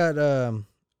 So I got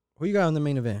Who you got on the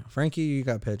main event? Frankie, you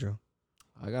got Pedro?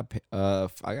 I got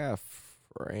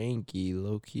Frankie,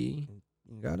 low key.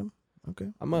 You got him?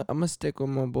 Okay. I'm a stick with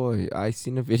my boy. I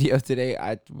seen a video today.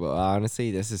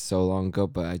 Honestly, this is so long ago,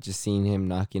 but I just seen him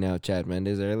knocking out Chad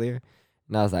Mendes earlier,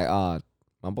 and I was like, oh,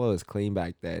 my boy was clean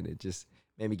back then. It just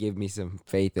maybe give me some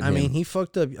faith in him. I mean, he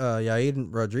fucked up Yair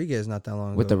Rodriguez not that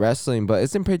long ago with the wrestling, but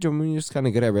isn't Pedro Munoz kind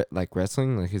of good at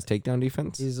wrestling, like his takedown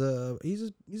defense? He's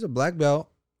a black belt.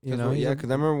 You know,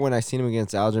 because I remember when I seen him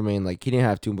against Aljamain, like he didn't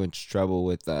have too much trouble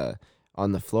with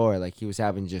on the floor. Like he was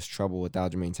having just trouble with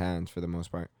Aljamain's hands for the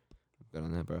most part. Good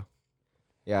on that, bro.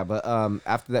 Yeah, but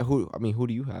after that, who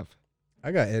do you have?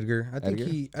 I got Edgar. I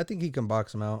think he can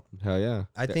box him out. Hell yeah.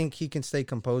 I think he can stay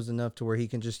composed enough to where he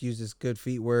can just use his good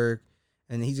feet work,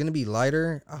 and he's gonna be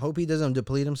lighter. I hope he doesn't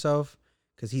deplete himself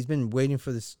because he's been waiting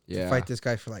for this to fight this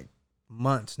guy for like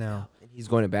months now. He's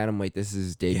going to bantamweight. This is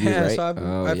his debut, right?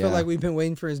 So I feel like we've been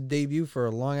waiting for his debut for a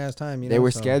long ass time. They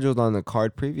were scheduled on the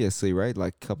card previously, right?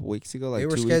 Like a couple weeks ago. Like they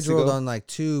were scheduled on like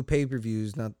 2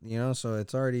 pay-per-views. Not so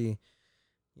it's already.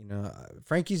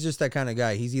 Frankie's just that kind of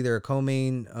guy. He's either a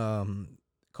co-main on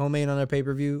a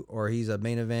pay-per-view or he's a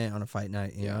main event on a fight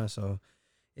night. You know, so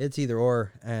it's either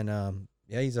or. And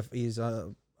he's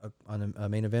on a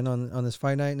main event on this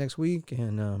fight night next week,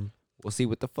 and we'll see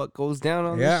what the fuck goes down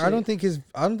on. Yeah, I don't think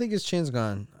his chin's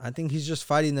gone. I think he's just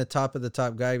fighting the top of the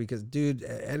top guy because, dude,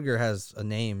 Edgar has a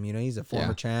name. He's a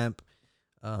former champ.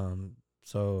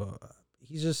 So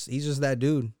he's just that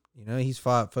dude. He's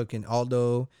fought fucking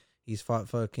Aldo. He's fought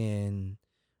fucking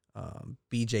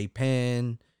BJ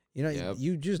Penn.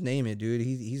 You just name it, dude.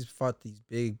 He's fought these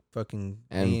big fucking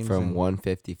names from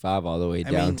 155 all the way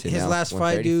down to his last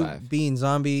fight, dude, being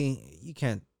Zombie. You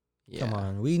can't. Come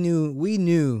on, we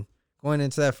knew going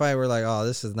into that fight. We're like, oh,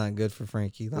 this is not good for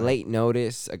Frankie. Late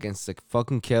notice against the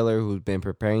fucking killer who's been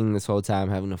preparing this whole time,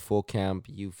 having a full camp.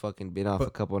 You fucking been off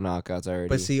a couple of knockouts already.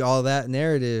 But see, all that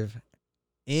narrative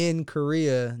in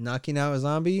Korea, knocking out a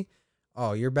Zombie.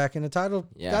 Oh, you're back in the title.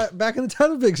 Yeah, back in the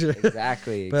title picture.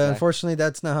 Exactly. But unfortunately,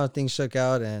 that's not how things shook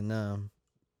out, and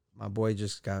my boy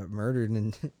just got murdered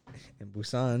in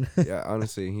Busan. Yeah,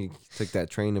 honestly, he took that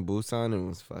train to Busan and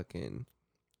was fucking.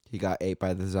 He got ate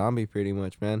by the zombie, pretty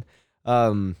much, man.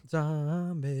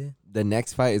 Zombie. The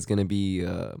next fight is gonna be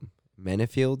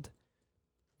Menefield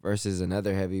versus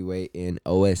another heavyweight in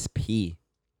OSP.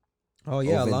 Oh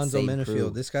yeah, Alonzo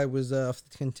Menefield. This guy was off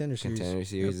the Contender Series. Contender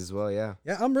Series as well, yeah.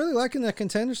 Yeah, I'm really liking that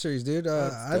Contender Series, dude.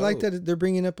 I like that they're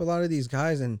bringing up a lot of these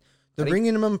guys, and they're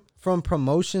bringing them from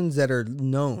promotions that are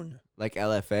known, like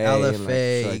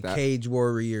LFA, like Cage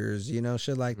Warriors,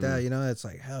 shit like that. It's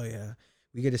like hell yeah,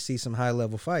 we get to see some high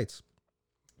level fights.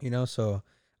 So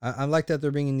I like that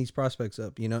they're bringing these prospects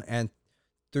up. And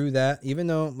through that, even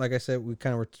though, like I said, we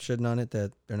kind of were shitting on it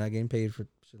that they're not getting paid for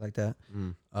shit like that.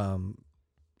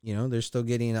 They're still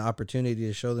getting an opportunity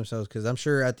to show themselves because I'm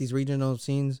sure at these regional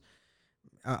scenes,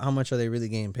 how much are they really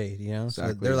getting paid? Exactly.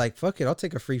 So they're like, fuck it, I'll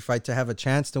take a free fight to have a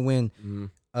chance to win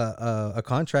a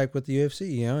contract with the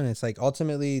UFC. And it's like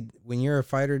ultimately when you're a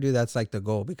fighter, dude, that's like the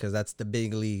goal because that's the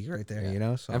big league right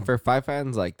there. So and for fight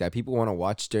fans like that, people want to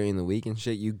watch during the week and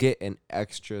shit. You get an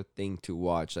extra thing to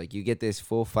watch. Like you get this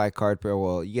full fight card,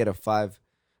 you get a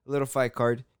little fight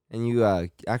card. And you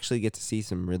actually get to see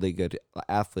some really good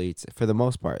athletes for the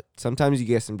most part. Sometimes you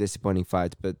get some disappointing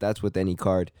fights, but that's with any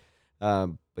card.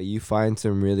 But you find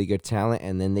some really good talent,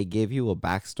 and then they give you a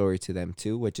backstory to them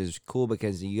too, which is cool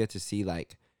because you get to see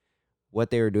like what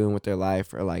they were doing with their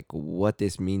life or like what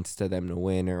this means to them to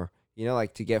win or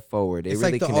like to get forward. It's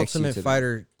really like the Ultimate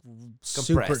Fighter,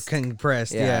 super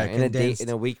compressed. Yeah, in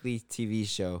a weekly TV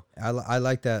show. I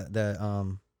like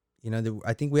that.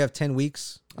 I think we have 10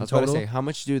 weeks. I was about to say, how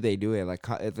much do they do it? Like,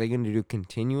 are they going to do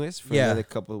continuous for another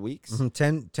couple of weeks?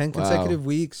 10 consecutive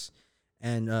weeks,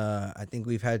 and I think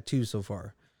we've had 2 so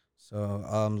far. So,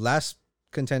 last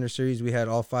Contender Series, we had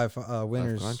all 5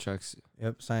 winners. 5 contracts.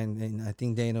 Yep, signed. And I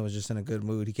think Dana was just in a good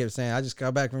mood. He kept saying, "I just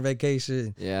got back from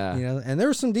vacation." Yeah, and there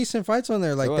were some decent fights on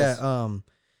there like that.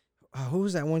 Who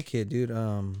was that one kid, dude?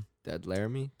 That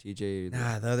Laramie? TJ?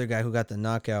 Nah, the other guy who got the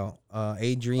knockout.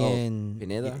 Adrian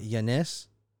Yanez.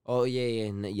 Oh,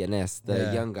 yeah, Yanez.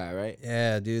 The young guy, right?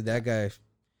 Yeah, dude, that guy,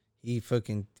 he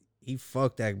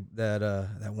fucked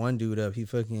that one dude up. I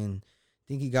think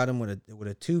he got him with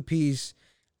a 2-piece,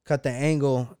 cut the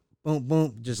angle, boom,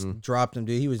 boom, just dropped him,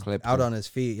 dude. He was out on his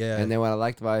feet, yeah. And then what I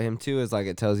liked about him, too, is like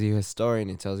it tells you his story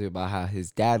and it tells you about how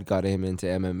his dad got him into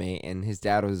MMA. And his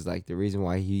dad was like the reason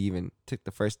why he even took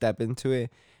the first step into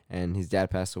it. And his dad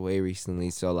passed away recently,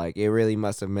 so like it really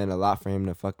must have meant a lot for him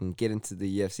to fucking get into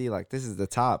the UFC. Like this is the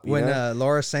top. When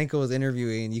Laura Sanko was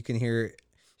interviewing, you can hear,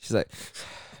 she's like,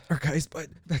 Our guys, but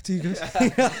back to you guys.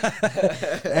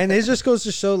 And it just goes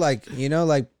to show, like, you know,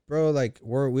 like, bro, like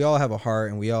we all have a heart,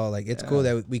 and we all like, it's cool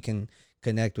that we can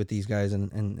connect with these guys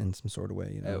in some sort of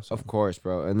way, you know. So. Of course,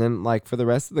 bro. And then like for the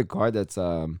rest of the card that's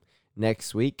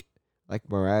next week, like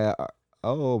Mariah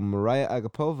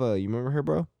Agapova, you remember her,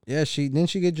 bro? Yeah, she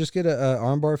just get a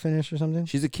armbar finish or something.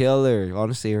 She's a killer.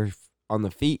 Honestly, her on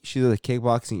the feet, she's a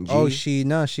kickboxing G. Oh,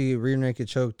 she rear naked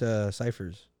choked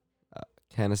Cyphers.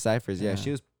 Hannah Cyphers, yeah,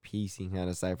 she was piecing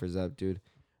Hannah Cyphers up, dude.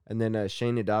 And then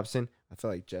Shayna Dobson, I feel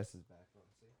like Jess is back.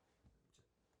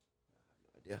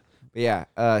 Yeah, but yeah,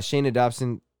 Shayna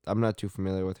Dobson, I'm not too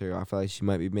familiar with her. I feel like she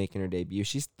might be making her debut.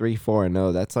 She's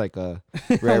 3-4-0. That's like a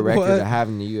rare record to have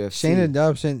in the UFC. Shayna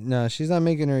Dobson, no, she's not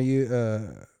making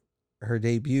her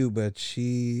debut, but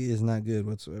she is not good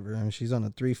whatsoever. I mean, she's on a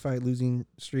 3-fight losing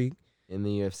streak in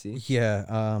the UFC. Yeah,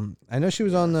 I know she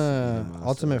was on the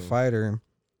Ultimate Fighter,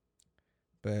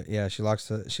 but yeah, she lost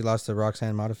to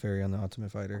Roxanne Modafferi on the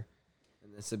Ultimate Fighter.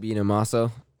 And then Sabina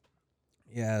Masso.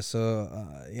 Yeah, so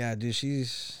yeah, dude,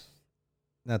 she's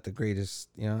not the greatest,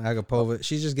 you know. Agapova,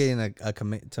 she's just getting a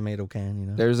tomato can, you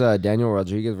know. There's Daniel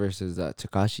Rodriguez versus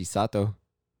Takashi Sato.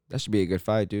 That should be a good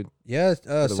fight, dude. Yeah,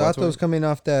 Sato's coming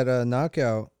off that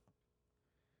knockout.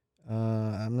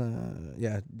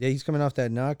 He's coming off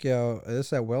that knockout.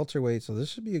 This at welterweight, so this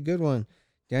should be a good one.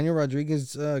 Daniel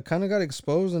Rodriguez kind of got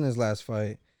exposed in his last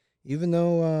fight. Even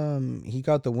though he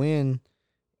got the win,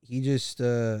 he just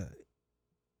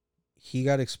he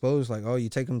got exposed. Like, oh, you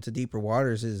take him to deeper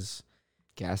waters, his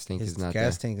gas tank is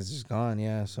just gone.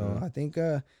 Yeah, so I think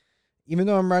even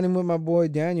though I'm riding with my boy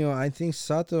Daniel, I think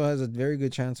Sato has a very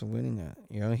good chance of winning that.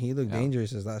 You know, he looked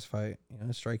dangerous his last fight. You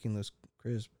know, striking looks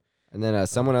crisp. And then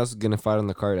someone else is gonna fight on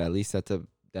the card. At least that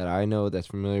I know that's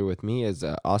familiar with me is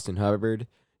Austin Hubbard.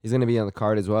 He's gonna be on the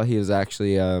card as well. He was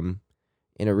actually in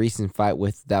a recent fight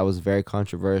that was very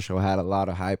controversial. Had a lot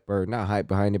of hype, or not hype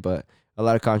behind it, but a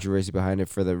lot of controversy behind it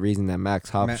for the reason that Max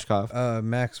Roshkoff,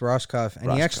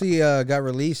 and he actually got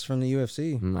released from the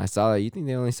UFC. I saw that. You think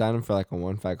they only signed him for like a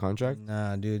 1-fight contract?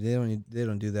 Nah, dude, they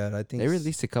don't do that. I think they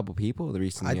released a couple people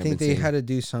recently. I think they had to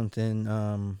do something.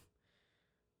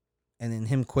 And then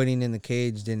him quitting in the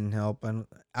cage didn't help. And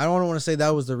I don't want to say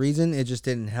that was the reason. It just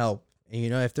didn't help. And, you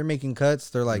know, if they're making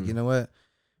cuts, they're like, you know what?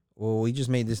 Well, we just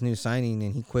made this new signing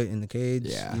and he quit in the cage.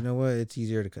 Yeah. You know what? It's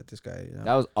easier to cut this guy. You know?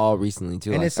 That was all recently,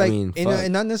 too. And it's like,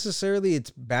 and not necessarily it's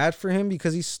bad for him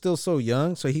because he's still so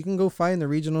young. So he can go fight in the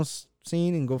regional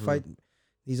scene and go fight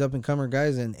these up-and-comer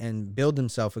guys and build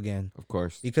himself again. Of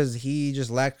course. Because he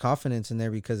just lacked confidence in there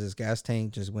because his gas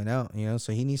tank just went out, you know?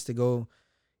 So he needs to go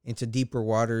into deeper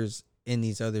waters in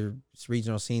these other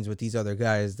regional scenes with these other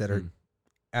guys that are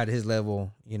at his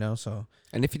level, you know. So,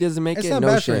 and if he doesn't make it,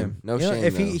 no shame. No shame.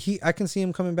 If he I can see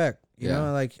him coming back. You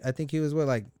know, like I think he was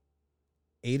 8-0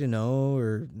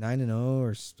 or 9-0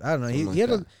 or I don't know.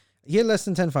 He had less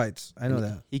than 10 fights. I know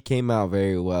that. He came out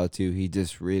very well too. He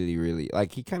just really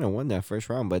like he kind of won that first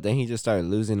round, but then he just started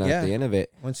losing at the end of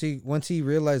it. Once he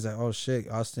realized that, oh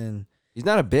shit, Austin. He's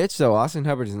not a bitch though. Austin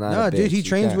Hubbard is not. No, a bitch. Dude, he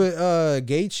trains with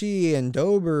Gaethje and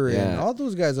Dober and all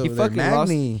those guys over there.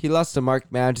 He lost to Mark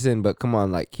Madsen, but come on,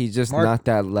 like he's just not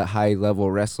that high level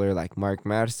wrestler like Mark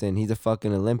Madsen. He's a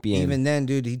fucking Olympian. Even then,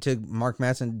 dude, he took Mark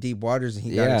Madsen to deep waters and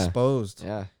he got exposed.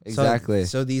 Yeah, exactly.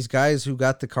 So these guys who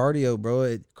got the cardio,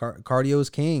 bro, cardio is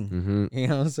king. Mm-hmm. You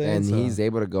know what I'm saying? And he's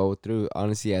able to go through.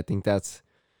 Honestly, I think that's.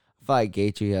 I feel like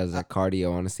Gaethje has a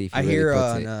cardio. Honestly, if he really hear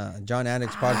puts on John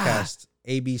Anik's podcast.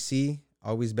 ABC,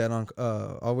 always bet on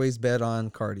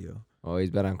cardio. Always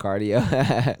bet on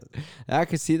cardio. I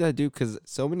could see that, dude, because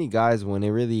so many guys, when it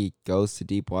really goes to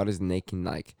deep waters and they can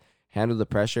like handle the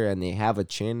pressure and they have a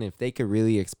chin, if they could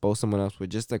really expose someone else with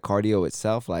just the cardio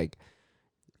itself, like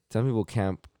some people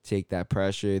can't take that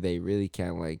pressure. They really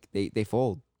can't. Like they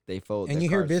fold. They fold. And you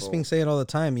hear Bisping say it all the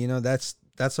time. You know, that's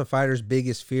a fighter's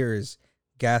biggest fear is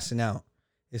gassing out.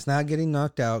 It's not getting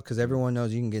knocked out because everyone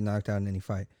knows you can get knocked out in any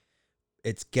fight.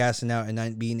 It's gassing out and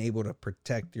not being able to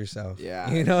protect yourself.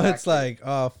 Yeah, you know, exactly. It's like,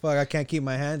 oh fuck, I can't keep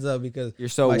my hands up because you're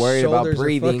so worried about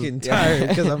breathing. Fucking tired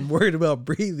because I'm worried about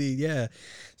breathing. Yeah,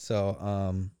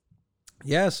 so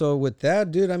So with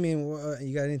that, dude, I mean,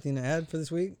 you got anything to add for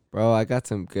this week, bro? I got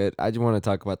some good. I just want to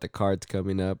talk about the cards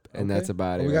coming up, and that's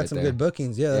about it. We got some good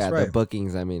bookings. Yeah, that's right. The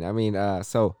bookings. I mean,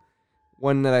 so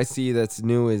one that I see that's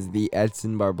new is the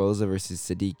Edson Barboza versus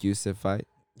Sadiq Youssef fight.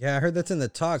 Yeah, I heard that's in the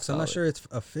talks. I'm not sure it's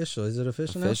official. Is it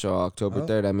official now? Official, October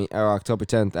 3rd. Or October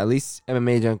 10th. At least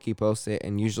MMA Junkie posts it,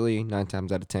 and usually 9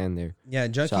 times out of 10 they're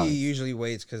Junkie usually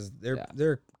waits because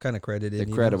they're kind of credited.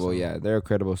 They're credible, They're a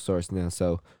credible source now.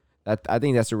 So I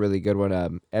think that's a really good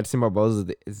one. Edson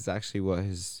Barboza is actually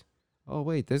Oh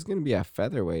wait, there's gonna be a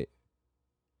featherweight.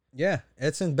 Yeah,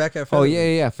 Edson's back at Oh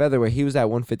featherweight. yeah, featherweight. He was at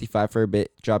 155 for a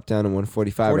bit, dropped down to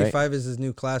 145. 45 right? is his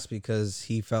new class because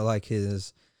he felt like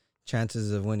his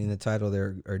chances of winning the title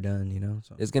there are done. You know,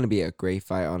 so It's gonna be a great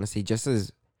fight, honestly. Just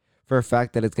as for a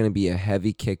fact that it's gonna be a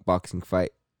heavy kickboxing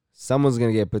fight. Someone's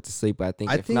gonna get put to sleep, but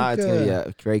I think not, it's gonna be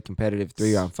a very competitive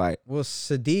 3-round fight. Well,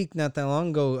 Sadiq not that long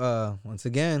ago, once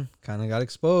again, kind of got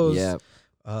exposed. Yeah,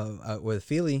 With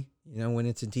Feely, you know, went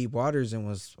into deep waters and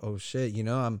was, oh shit, you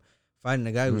know, I'm fighting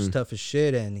a guy who's tough as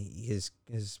shit, and his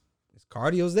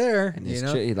cardio's there, and you it's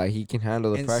know, like he can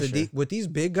handle the and pressure. Sadiq, with these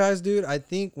big guys, dude, I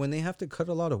think when they have to cut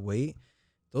a lot of weight,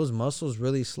 those muscles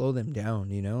really slow them down.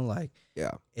 You know, like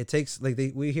Yeah, it takes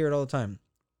we hear it all the time.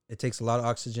 It takes a lot of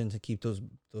oxygen to keep those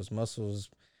muscles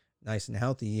nice and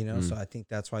healthy. You know, so I think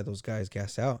that's why those guys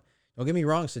gas out. Don't get me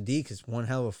wrong, Sadiq is one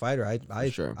hell of a fighter.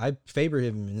 I favor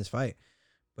him in this fight.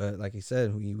 But like you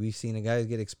said, we've seen a guy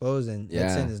get exposed, and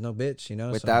Edson is no bitch, you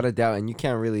know. Without a doubt, and you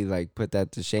can't really like put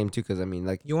that to shame too, because I mean,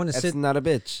 like you want to sit, not a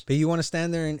bitch, but you want to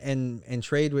stand there and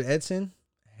trade with Edson?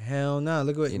 Hell no!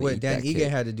 Look what Dan Ige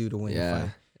had to do to win the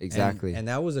fight. Exactly, and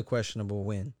that was a questionable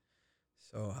win.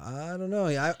 So I don't know.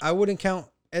 I wouldn't count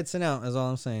Edson out. Is all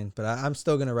I'm saying. But I'm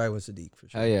still gonna ride with Sadiq for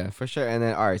sure. Oh yeah, for sure. And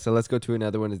then all right, so let's go to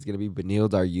another one. It's gonna be Beneil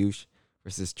Dariush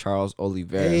versus Charles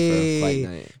Oliveira for a fight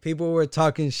night. People were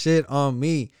talking shit on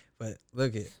me. But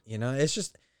look at, you know, it's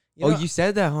just. You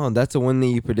said that, huh? That's the one that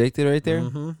you predicted right there?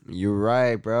 Mm-hmm. You're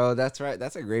right, bro. That's right.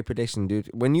 That's a great prediction, dude.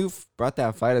 When you brought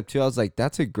that fight up, too, I was like,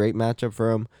 that's a great matchup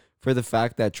for him. For the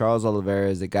fact that Charles Oliveira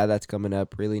is a guy that's coming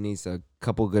up, really needs a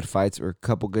couple good fights or a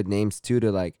couple good names, too,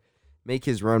 to, like, make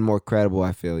his run more credible,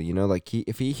 I feel. You know, like,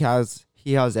 if he has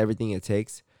everything it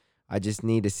takes, I just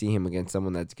need to see him against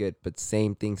someone that's good. But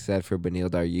same thing said for Beneil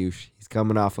Dariush. He's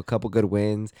coming off a couple good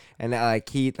wins. And like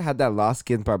he had that loss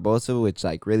against Barbosa, which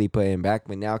like really put him back.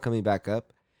 But now coming back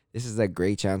up, this is a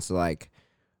great chance to like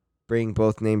bring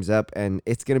both names up. And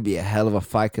it's going to be a hell of a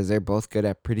fight because they're both good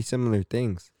at pretty similar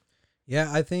things.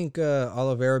 Yeah, I think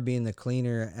Oliveira being the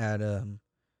cleaner at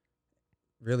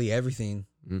really everything,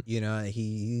 you know,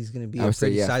 he's going to be a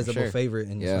pretty sizable favorite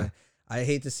in this fight. I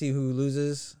hate to see who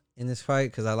loses in this fight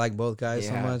because I like both guys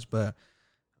so much, but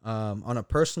on a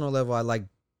personal level, I like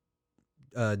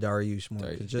Dariush more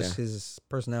because his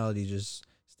personality just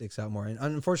sticks out more. And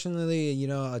unfortunately, you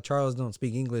know, Charles don't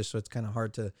speak English, so it's kind of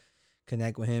hard to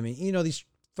connect with him. And you know, these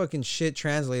fucking shit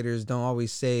translators don't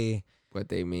always say what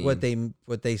they mean,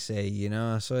 what they say, you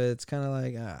know. So it's kind of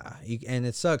like and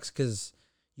it sucks because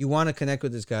you want to connect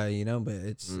with this guy, you know, but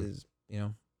it's you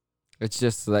know. It's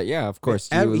just like, yeah, of course.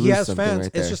 He has fans.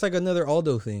 Right, it's just like another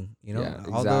Aldo thing, you know. Yeah,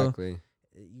 exactly. Aldo,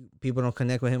 people don't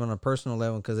connect with him on a personal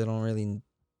level because they don't really.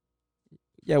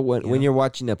 Yeah, when you're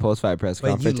watching a post-fight press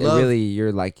conference,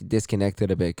 you're like disconnected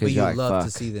a bit because you love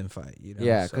to see them fight. You know?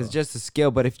 Yeah, because just the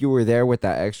skill. But if you were there with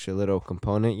that extra little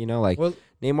component, you know, like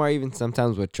Neymar even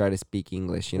sometimes would try to speak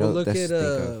English. You know, look at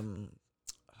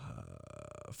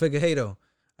Figueiredo.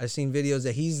 I've seen videos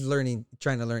that he's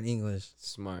trying to learn English.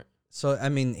 Smart. So, I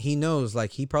mean, he knows,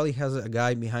 like, he probably has a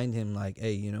guy behind him, like,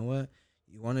 hey, you know what?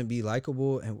 You want to be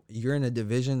likable, and you're in a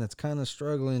division that's kind of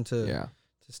struggling to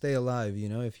stay alive, you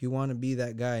know? If you want to be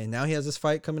that guy. And now he has this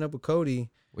fight coming up with Cody.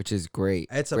 Which is great.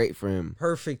 It's great for him.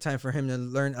 Perfect time for him to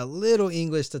learn a little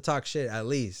English to talk shit, at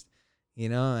least, you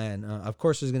know? And, of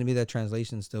course, there's going to be that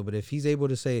translation still. But if he's able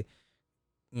to say,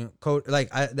 you know, Cody, like,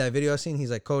 that video I seen,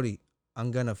 he's like, Cody,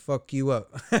 I'm going to fuck you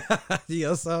up. You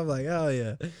know, so I'm like, oh,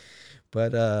 yeah.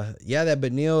 But that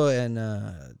Beneil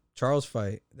and Charles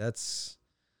fight, that's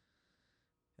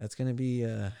gonna be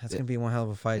one hell of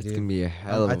a fight, dude. It's gonna be a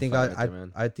hell of a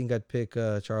fight. I think I'd pick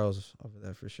Charles over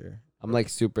that for sure. I'm like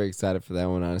super excited for that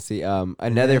one, honestly.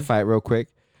 Another fight, real quick,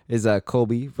 is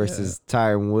Colby versus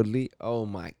Tyron Woodley. Oh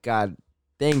my god!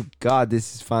 Thank God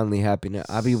this is finally happening.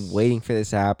 I've been waiting for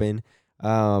this to happen.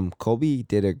 Colby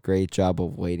did a great job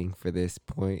of waiting for this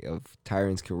point of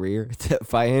Tyron's career to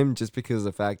fight him, just because of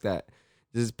the fact that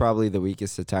this is probably the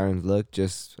weakest of Tyron's look,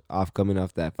 just coming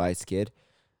off that fight skid.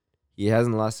 He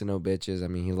hasn't lost to no bitches. I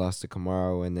mean, he lost to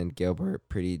Kamaru and then Gilbert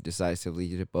pretty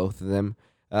decisively to both of them.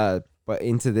 But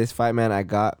into this fight, man,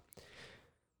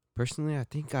 personally, I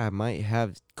think I might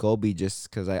have Colby just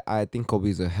because I think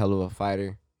Colby's a hell of a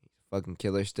fighter. Fucking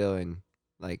killer still. And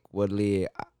like Woodley,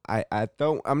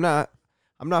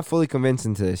 I'm not fully convinced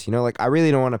into this, you know? Like, I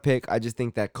really don't want to pick. I just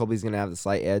think that Colby's going to have the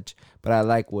slight edge. But I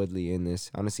like Woodley in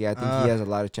this. Honestly, I think he has a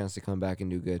lot of chance to come back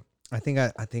and do good. I think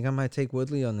I might take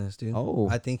Woodley on this, dude. Oh.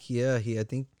 I think, I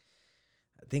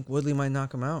think Woodley might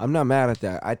knock him out. I'm not mad at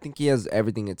that. I think he has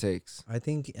everything it takes. I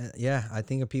think, I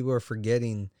think people are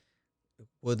forgetting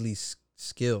Woodley's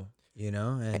skill.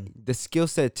 And the skill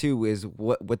set too is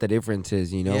what the difference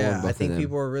is, Yeah, I think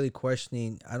people are really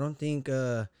questioning. I don't think,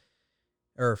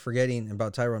 or forgetting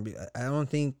about Tyron. I don't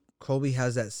think Colby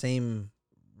has that same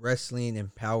wrestling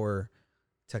and power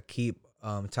to keep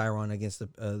Tyron against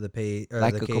the pay or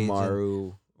like the a cage.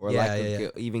 Kamaru or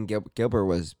even Gilbert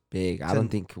was big. I don't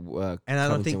think, and I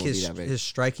don't think his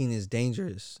striking is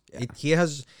dangerous. Yeah.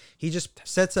 He just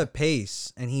sets a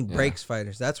pace and he breaks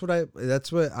fighters. That's what I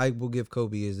will give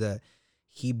Colby, is that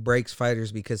he breaks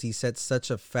fighters because he sets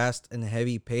such a fast and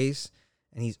heavy pace,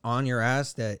 and he's on your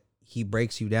ass that he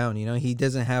breaks you down. He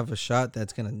doesn't have a shot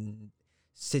that's gonna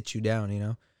sit you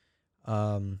down.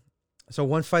 So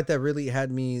one fight that really had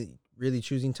me really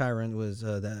choosing Tyron was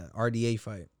the RDA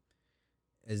fight.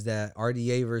 Is that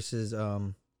RDA versus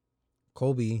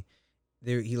Colby?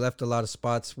 He left a lot of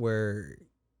spots where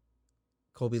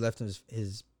Colby left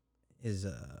his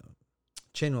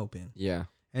chin open. Yeah.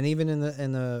 And even in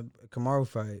the Kamaru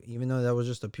fight, even though that was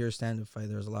just a pure stand-up fight,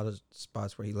 there was a lot of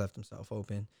spots where he left himself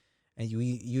open. And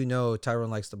Tyron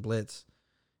likes to blitz,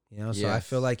 So yes. I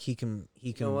feel like he can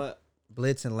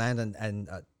blitz and land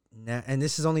and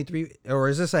this is only 3, or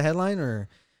is this a headline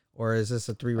or is this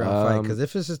a 3-round fight? Because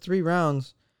if this is 3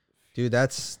 rounds, dude,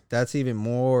 that's even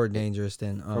more dangerous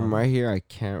than from right here. I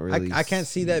can't really. I can't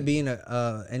see that being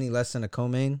any less than a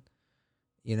co-main.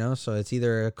 So it's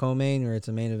either a co-main or it's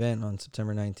a main event on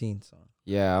September 19th. So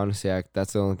yeah, honestly,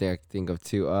 that's the only thing I can think of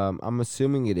too. I'm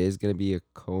assuming it is gonna be a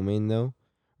co-main though,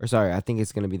 or sorry, I think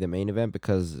it's gonna be the main event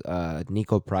because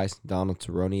Nico Price, Donald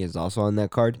Cerrone is also on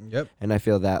that card. Yep. And I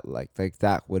feel that like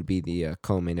that would be the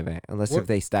co-main event unless if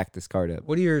they stack this card up.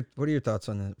 What are your thoughts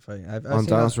on that fight? On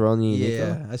Donald Cerrone?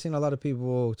 Yeah, I've seen a lot of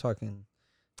people talking.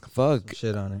 Fuck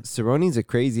shit on it. Cerrone's a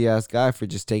crazy ass guy for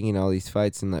just taking all these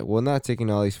fights and not taking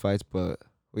all these fights, but.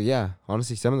 Well, yeah,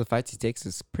 honestly, some of the fights he takes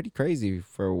is pretty crazy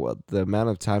for the amount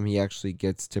of time he actually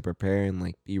gets to prepare and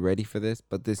like be ready for this.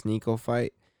 But this Nico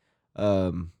fight,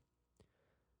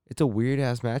 it's a weird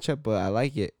ass matchup, but I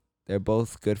like it. They're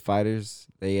both good fighters.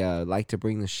 They like to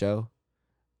bring the show.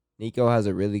 Nico has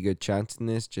a really good chance in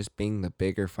this, just being the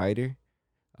bigger fighter.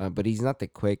 But he's not the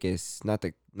quickest, not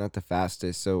the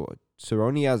fastest. So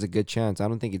Cerrone has a good chance. I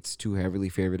don't think it's too heavily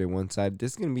favored on one side.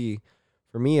 This is gonna be,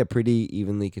 for me, a pretty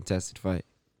evenly contested fight.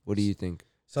 What do you think?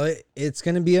 So it's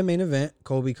going to be a main event,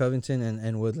 Colby Covington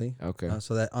and Woodley. Okay.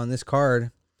 So that on this card,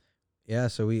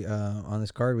 so we on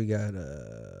this card we got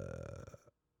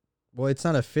well, it's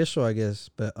not official, I guess,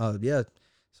 but so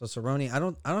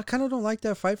Cerrone, I kind of don't like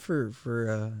that fight for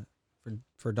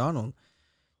Donald.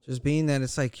 Just being that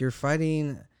it's like you're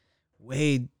fighting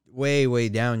way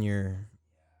down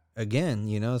again,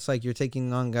 it's like you're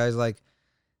taking on guys like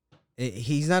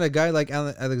he's not a guy like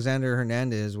Alexander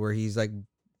Hernandez where he's like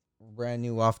brand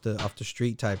new off the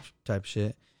street type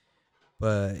shit,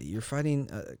 but you're fighting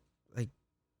like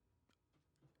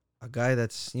a guy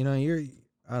that's I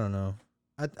don't know.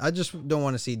 I just don't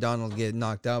want to see Donald get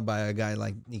knocked out by a guy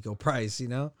like Nico Price,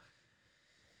 So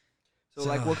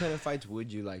like, what kind of fights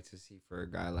would you like to see for a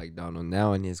guy like Donald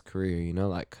now in his career?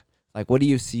 Like what do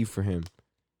you see for him?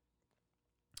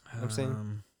 You know what I'm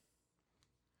saying,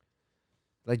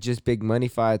 like just big money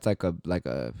fights, like a.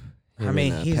 I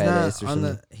mean, he's not on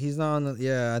the.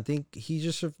 Yeah, I think he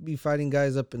just should be fighting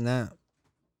guys up in that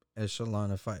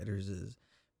echelon of fighters. Is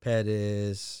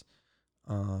Pettis,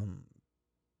 you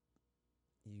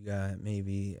got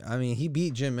maybe. I mean, he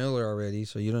beat Jim Miller already,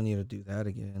 so you don't need to do that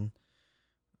again.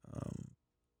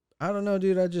 I don't know,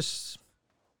 dude. I don't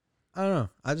know.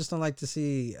 I just don't like to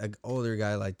see an older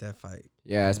guy like that fight.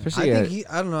 Yeah, especially.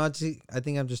 I don't know. I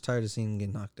think I'm just tired of seeing him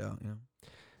get knocked out.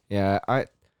 Yeah,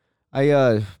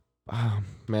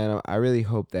 man, I really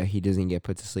hope that he doesn't get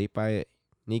put to sleep by it.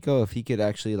 Nico, if he could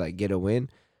actually like get a win,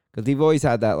 because we've always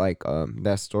had that like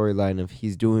that storyline of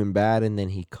he's doing bad and then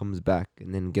he comes back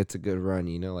and then gets a good run,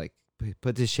 like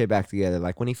puts his shit back together.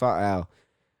 Like when he fought Al,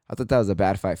 I thought that was a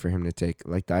bad fight for him to take.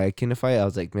 Like the Iakina fight, I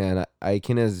was like, man,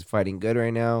 Iakina is fighting good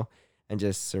right now, and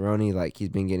just Cerrone, like he's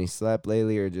been getting slapped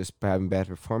lately or just having bad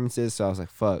performances. So I was like,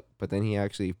 fuck. But then he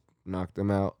actually knocked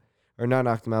him out, or not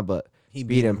knocked him out, but he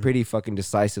beat him pretty fucking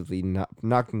decisively,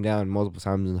 knocked him down multiple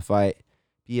times in the fight.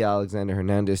 Beat Alexander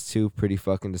Hernandez too, pretty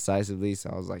fucking decisively. So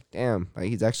I was like, damn, like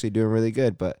he's actually doing really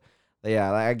good. But yeah,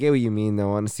 like I get what you mean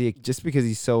though. Honestly, just because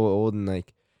he's so old and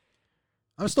like,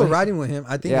 I'm still riding with him.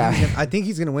 I think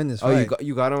he's gonna win this fight.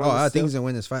 You got him. I think he's gonna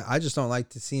win this fight. I just don't like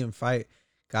to see him fight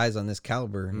guys on this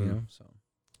caliber. So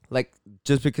like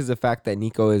just because of the fact that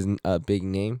Nico isn't a big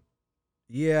name.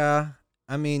 Yeah,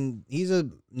 I mean he's a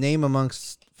name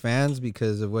amongst fans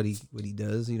because of what he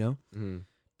does. Mm-hmm.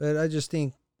 But I just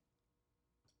think,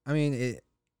 I mean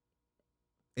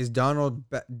is Donald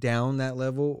down that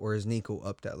level or is Nico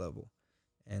up that level?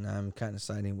 And I'm kind of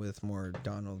siding with more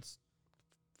Donald's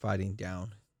fighting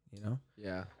down, you know?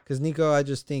 Yeah. Because Nico, I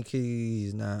just think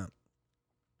he's not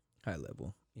high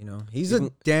level. You know, he's a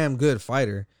damn good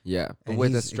fighter. Yeah, but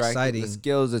with the strike, the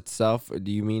skills itself,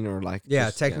 do you mean, or like? Yeah,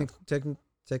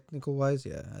 technical wise,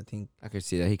 yeah, I think I could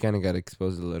see that he kind of got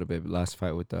exposed a little bit last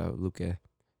fight with Luque.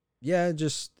 Yeah,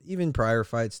 just even prior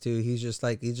fights too. He's just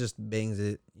like he just bangs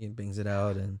it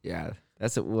out, and yeah,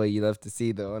 that's what you love to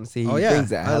see though. Honestly, he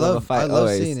brings that hell of a fight. I love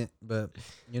seeing it, but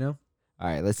you know, all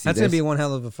right, let's see. That's gonna be one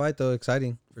hell of a fight though.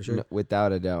 Exciting for sure,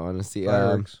 without a doubt. Honestly,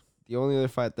 the only other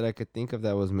fight that I could think of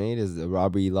that was made is the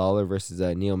Robbie Lawler versus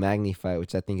Neil Magny fight,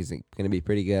 which I think is going to be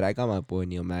pretty good. I got my boy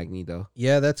Neil Magny, though.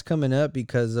 Yeah, that's coming up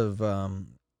because of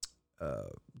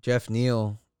Jeff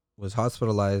Neal was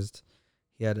hospitalized.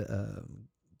 He had to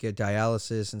get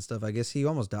dialysis and stuff. I guess he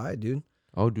almost died, dude.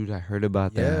 Oh, dude, I heard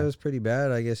about that. Yeah, it was pretty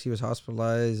bad. I guess he was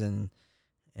hospitalized and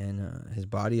his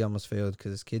body almost failed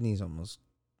because his kidneys almost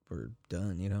were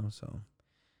done, you know, so...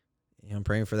 Yeah, I'm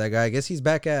praying for that guy. I guess he's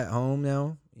back at home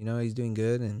now. You know, he's doing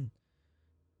good, and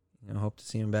you know, hope to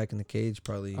see him back in the cage.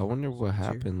 Probably. I wonder what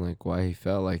happened, like why he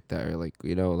felt like that, or like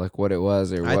you know, like what it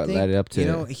was, or what led it up to. You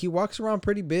know, he walks around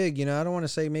pretty big. You know, I don't want to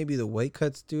say maybe the weight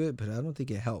cuts do it, but I don't think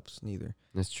it helps neither.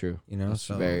 That's true. You know, that's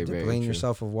so very depleting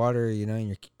yourself of water. You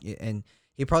know, and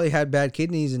he probably had bad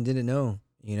kidneys and didn't know.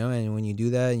 You know, and when you do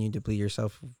that and you deplete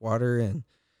yourself of water, and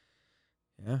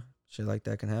yeah. Shit like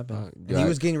that can happen. And he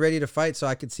was getting ready to fight, so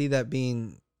I could see that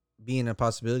being a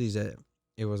possibility that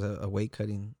it was a weight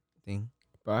cutting thing.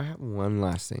 But I have one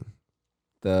last thing.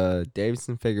 The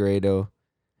Deiveson Figueiredo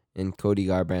and Cody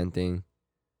Garbrandt thing.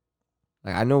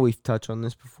 Like, I know we've touched on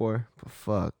this before, but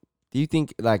fuck. Do you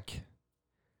think, like,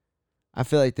 I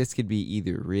feel like this could be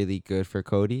either really good for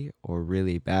Cody or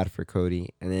really bad for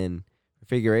Cody. And then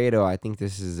for Figueiredo, I think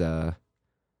this is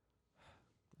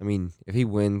I mean, if he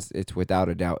wins, it's without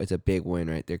a doubt. It's a big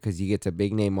win right there because he gets a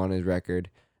big name on his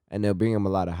record, and they'll bring him a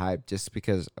lot of hype just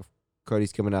because of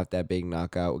Cody's coming off that big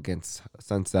knockout against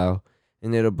Sun Tzu,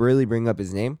 and it'll really bring up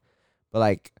his name. But,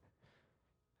 like,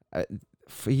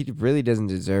 he really doesn't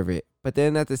deserve it. But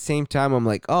then at the same time, I'm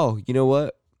like, oh, you know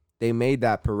what? They made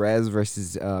that Perez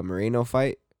versus Moreno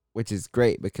fight, which is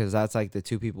great because that's like the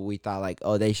two people we thought like,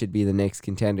 oh, they should be the next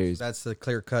contenders. That's the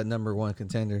clear-cut number one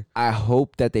contender. I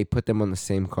hope that they put them on the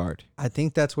same card. I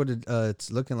think that's what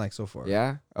it's looking like so far.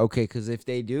 Yeah? Okay, because if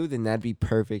they do, then that'd be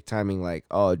perfect timing. Like,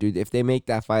 oh, dude, if they make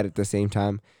that fight at the same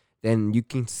time, then you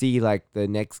can see like the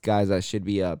next guys that should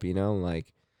be up, you know?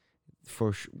 Like,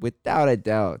 without a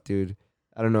doubt, dude.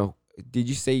 I don't know. Did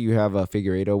you say you have a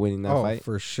Figueiredo winning that fight? Oh,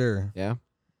 for sure. Yeah?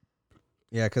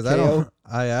 Yeah, because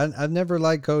I've never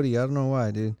liked Cody. I don't know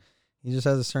why, dude. He just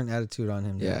has a certain attitude on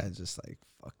him. Yeah, it's just like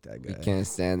fuck that guy. You can't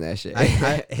stand that shit.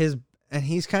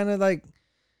 He's kind of like.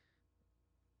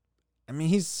 I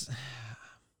mean,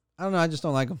 I don't know. I just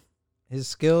don't like him. His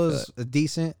skill is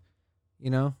decent, you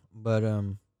know, but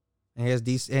and he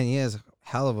has a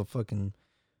hell of a fucking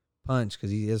punch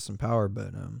because he has some power.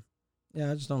 But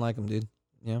yeah, I just don't like him, dude.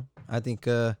 You know, I think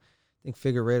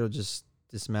Figueiredo just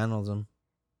dismantles him.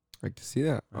 I like to see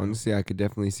that. Honestly, I could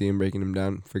definitely see him breaking him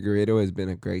down. Figueiredo has been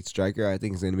a great striker. I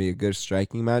think it's going to be a good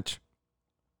striking match.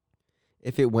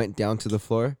 If it went down to the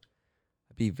floor,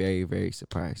 I'd be very, very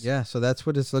surprised. Yeah, so that's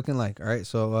what it's looking like. All right,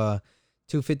 so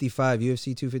 255,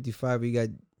 UFC 255, we got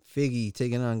Figgy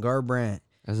taking on Garbrandt.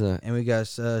 And we got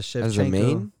Shevchenko. As the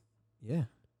main? Yeah.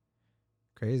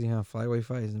 Crazy, huh? Flyweight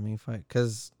fight is the main fight.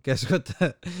 Because guess what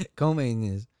the co-main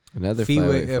is? Another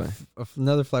flyweight fight.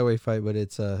 Another flyweight fight, but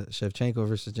it's Shevchenko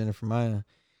versus Jennifer Maia.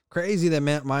 Crazy that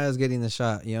Maia's getting the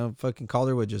shot. You know, fucking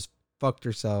Calderwood just fucked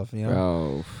herself. You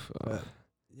know.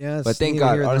 Yeah. But thank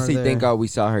God, honestly, thank God we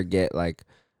saw her get like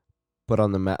put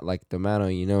on the mat, like the mano,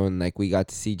 you know, and like we got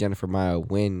to see Jennifer Maia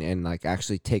win and like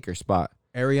actually take her spot.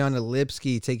 Ariana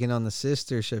Lipski taking on the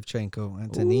sister Shevchenko,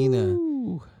 Antonina.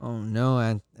 Ooh. Oh no,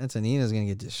 Antonina's gonna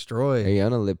get destroyed.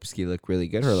 Ariana Lipski looked really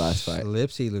good her last fight.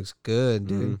 Lipski looks good,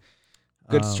 dude.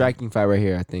 Good striking fight right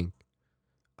here, I think.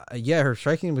 Yeah, her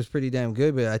striking was pretty damn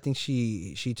good, but I think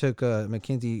she took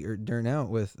Mackenzie Dern out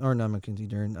with, or not Mackenzie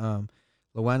Dern,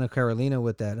 Luana Carolina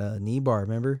with that knee bar.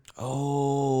 Remember?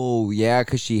 Oh yeah,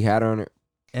 because she had on her,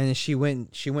 and she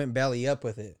went belly up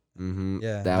with it. Mm-hmm.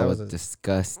 Yeah, that was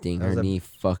disgusting. Her knee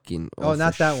fucking. Oh,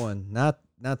 not that one. Not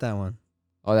that one.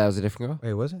 Oh, that was a different girl?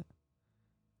 Wait, was it?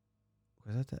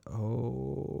 Was that?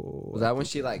 Oh. Was that when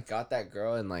she like got that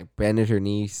girl and like bended her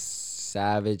knee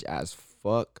savage as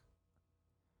fuck?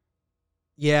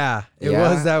 Yeah, it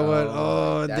was that one.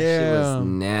 Oh, that damn. shit was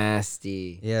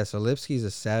nasty. Yeah, so Lipsky's a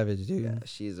savage, dude. Yeah,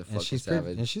 she's a fucking she's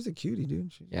savage. and she's a cutie,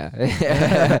 dude.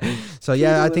 Yeah. So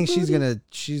yeah, I think she's gonna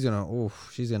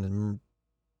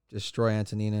destroy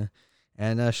Antonina.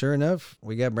 And sure enough,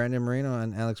 we got Brandon Moreno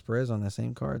and Alex Perez on the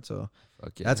same card. So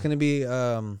that's gonna be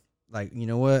like, you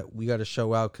know what, we got to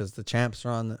show out because the champs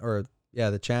are on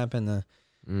the champ and the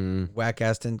whack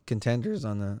ass contenders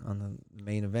on the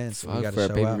main event. So we got to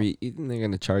show out. You think they're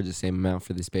gonna charge the same amount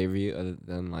for this pay per view other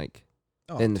than like?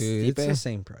 Oh, dude, it's the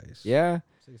same price. Yeah,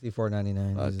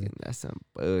 $64.99. Fucking, that's some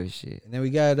bullshit. And then we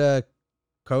got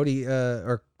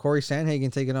Corey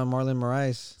Sandhagen taking on Marlon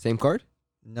Moraes. Same card?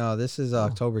 No, this is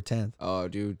October 10th. Oh,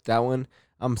 dude, that one,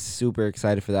 I'm super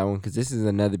excited for that one because this is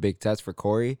another big test for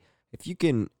Corey. If you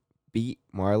can beat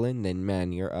Marlon, then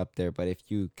man, you're up there. But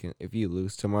if you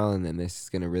lose to Marlon, then this is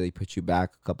gonna really put you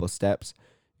back a couple steps.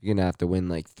 You're gonna have to win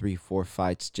like 3-4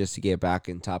 fights just to get back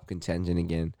in top contention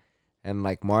again. And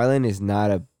like Marlon is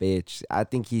not a bitch. I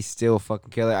think he's still a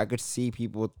fucking killer. I could see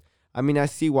people. I mean, I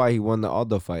see why he won the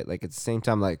Aldo fight. Like at the same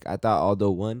time, like I thought Aldo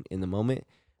won in the moment.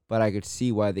 But I could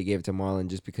see why they gave it to Marlon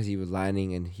just because he was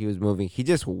lining and he was moving. He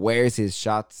just wears his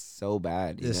shots so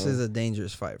bad. This is a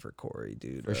dangerous fight for Corey,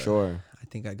 dude. For sure. I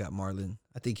think I got Marlon.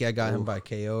 I think I got him by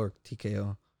KO or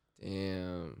TKO.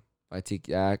 Damn.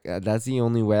 That's the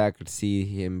only way I could see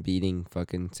him beating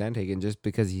fucking Sandhagen just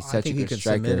because he's such a good striker. I think he could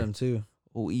submit him too.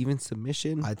 Oh, even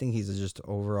submission? I think he's just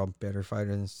overall better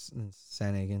fighter than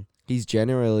Sandhagen. He's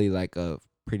generally like a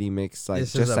pretty mixed, like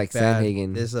just like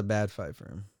Sandhagen. This is a bad fight for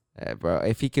him. Yeah, bro.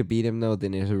 If he could beat him though,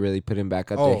 then it would really put him back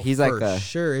up there. He's like a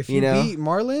sure. If you beat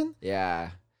Marlon, yeah.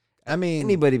 I mean,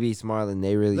 anybody beats Marlon,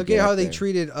 they really look at how they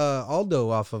treated Aldo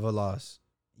off of a loss.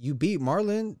 You beat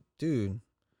Marlon, dude.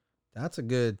 That's a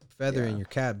good feather in your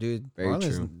cap, dude. Very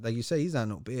Marlon's, true. like you say, he's not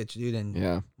no bitch, dude.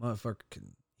 And motherfucker,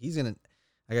 he's gonna.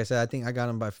 Like I said, I think I got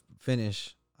him by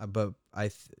finish, but I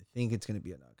think it's gonna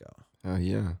be a knockout. Oh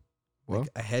yeah, well, like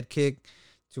a head kick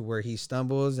to where he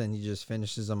stumbles and he just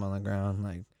finishes him on the ground,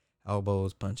 like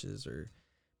elbows, punches,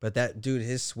 but that dude,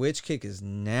 his switch kick is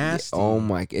nasty. Oh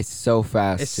my, it's so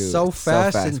fast. It's so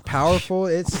fast and powerful.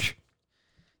 It's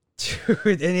dude,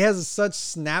 and he has such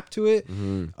snap to it.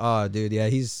 Mm-hmm. Oh, dude, yeah,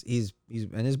 he's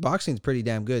and his boxing's pretty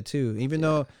damn good too. Even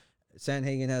though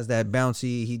Sandhagen has that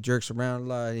bouncy, he jerks around a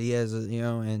lot. He has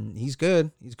and he's good.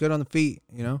 He's good on the feet,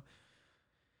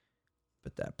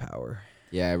 But that power.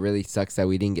 Yeah, it really sucks that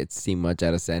we didn't get to see much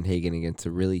out of Sandhagen against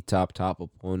a really top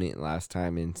opponent last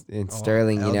time in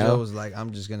Sterling. Aljo was like,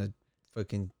 I'm just gonna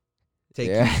fucking take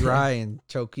you dry and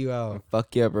choke you out,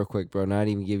 fuck you up real quick, bro. Not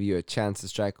even give you a chance to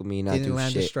strike with me. Not didn't do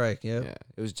land shit. a strike. Yep. Yeah,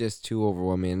 it was just too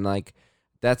overwhelming. And like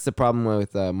that's the problem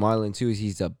with Marlon too. Is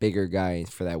he's a bigger guy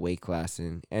for that weight class,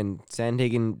 and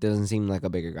Sandhagen doesn't seem like a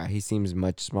bigger guy. He seems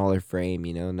much smaller frame.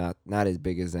 Not as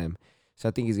big as them. So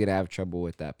I think he's gonna have trouble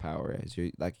with that power,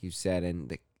 like you said,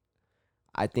 and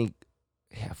I think,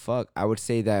 I would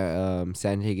say that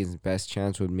Sandhagen's best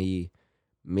chance would be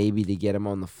maybe to get him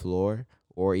on the floor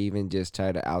or even just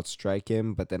try to outstrike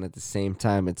him. But then at the same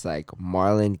time, it's like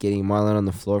getting Marlon on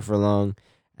the floor for long,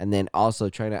 and then also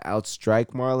trying to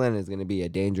outstrike Marlon is gonna be a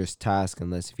dangerous task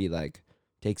unless if he like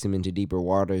takes him into deeper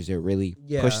waters or really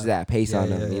pushes that pace on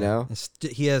him,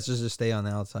 He has to just stay on the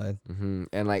outside. Mm-hmm.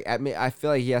 And like, I feel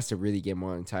like he has to really get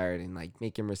Marlon tired and like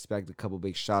make him respect a couple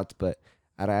big shots, but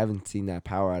I haven't seen that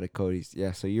power out of Cody's.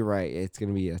 Yeah, so you're right. It's going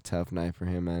to be a tough night for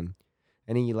him, man.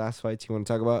 Any last fights you want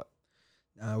to talk about?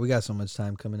 We got so much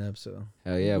time coming up, so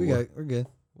hell yeah. We're good.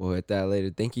 We'll hit that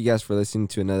later. Thank you guys for listening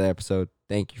to another episode.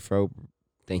 Thank you, Fro.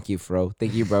 Thank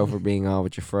you, bro, for being on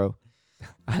with your Fro.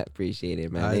 I appreciate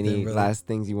it, man. Any last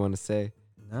things you want to say?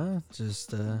 No,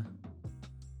 just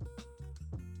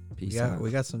peace out.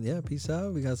 We got some peace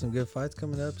out. We got some good fights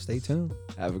coming up. Stay tuned.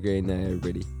 Have a great night,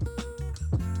 everybody.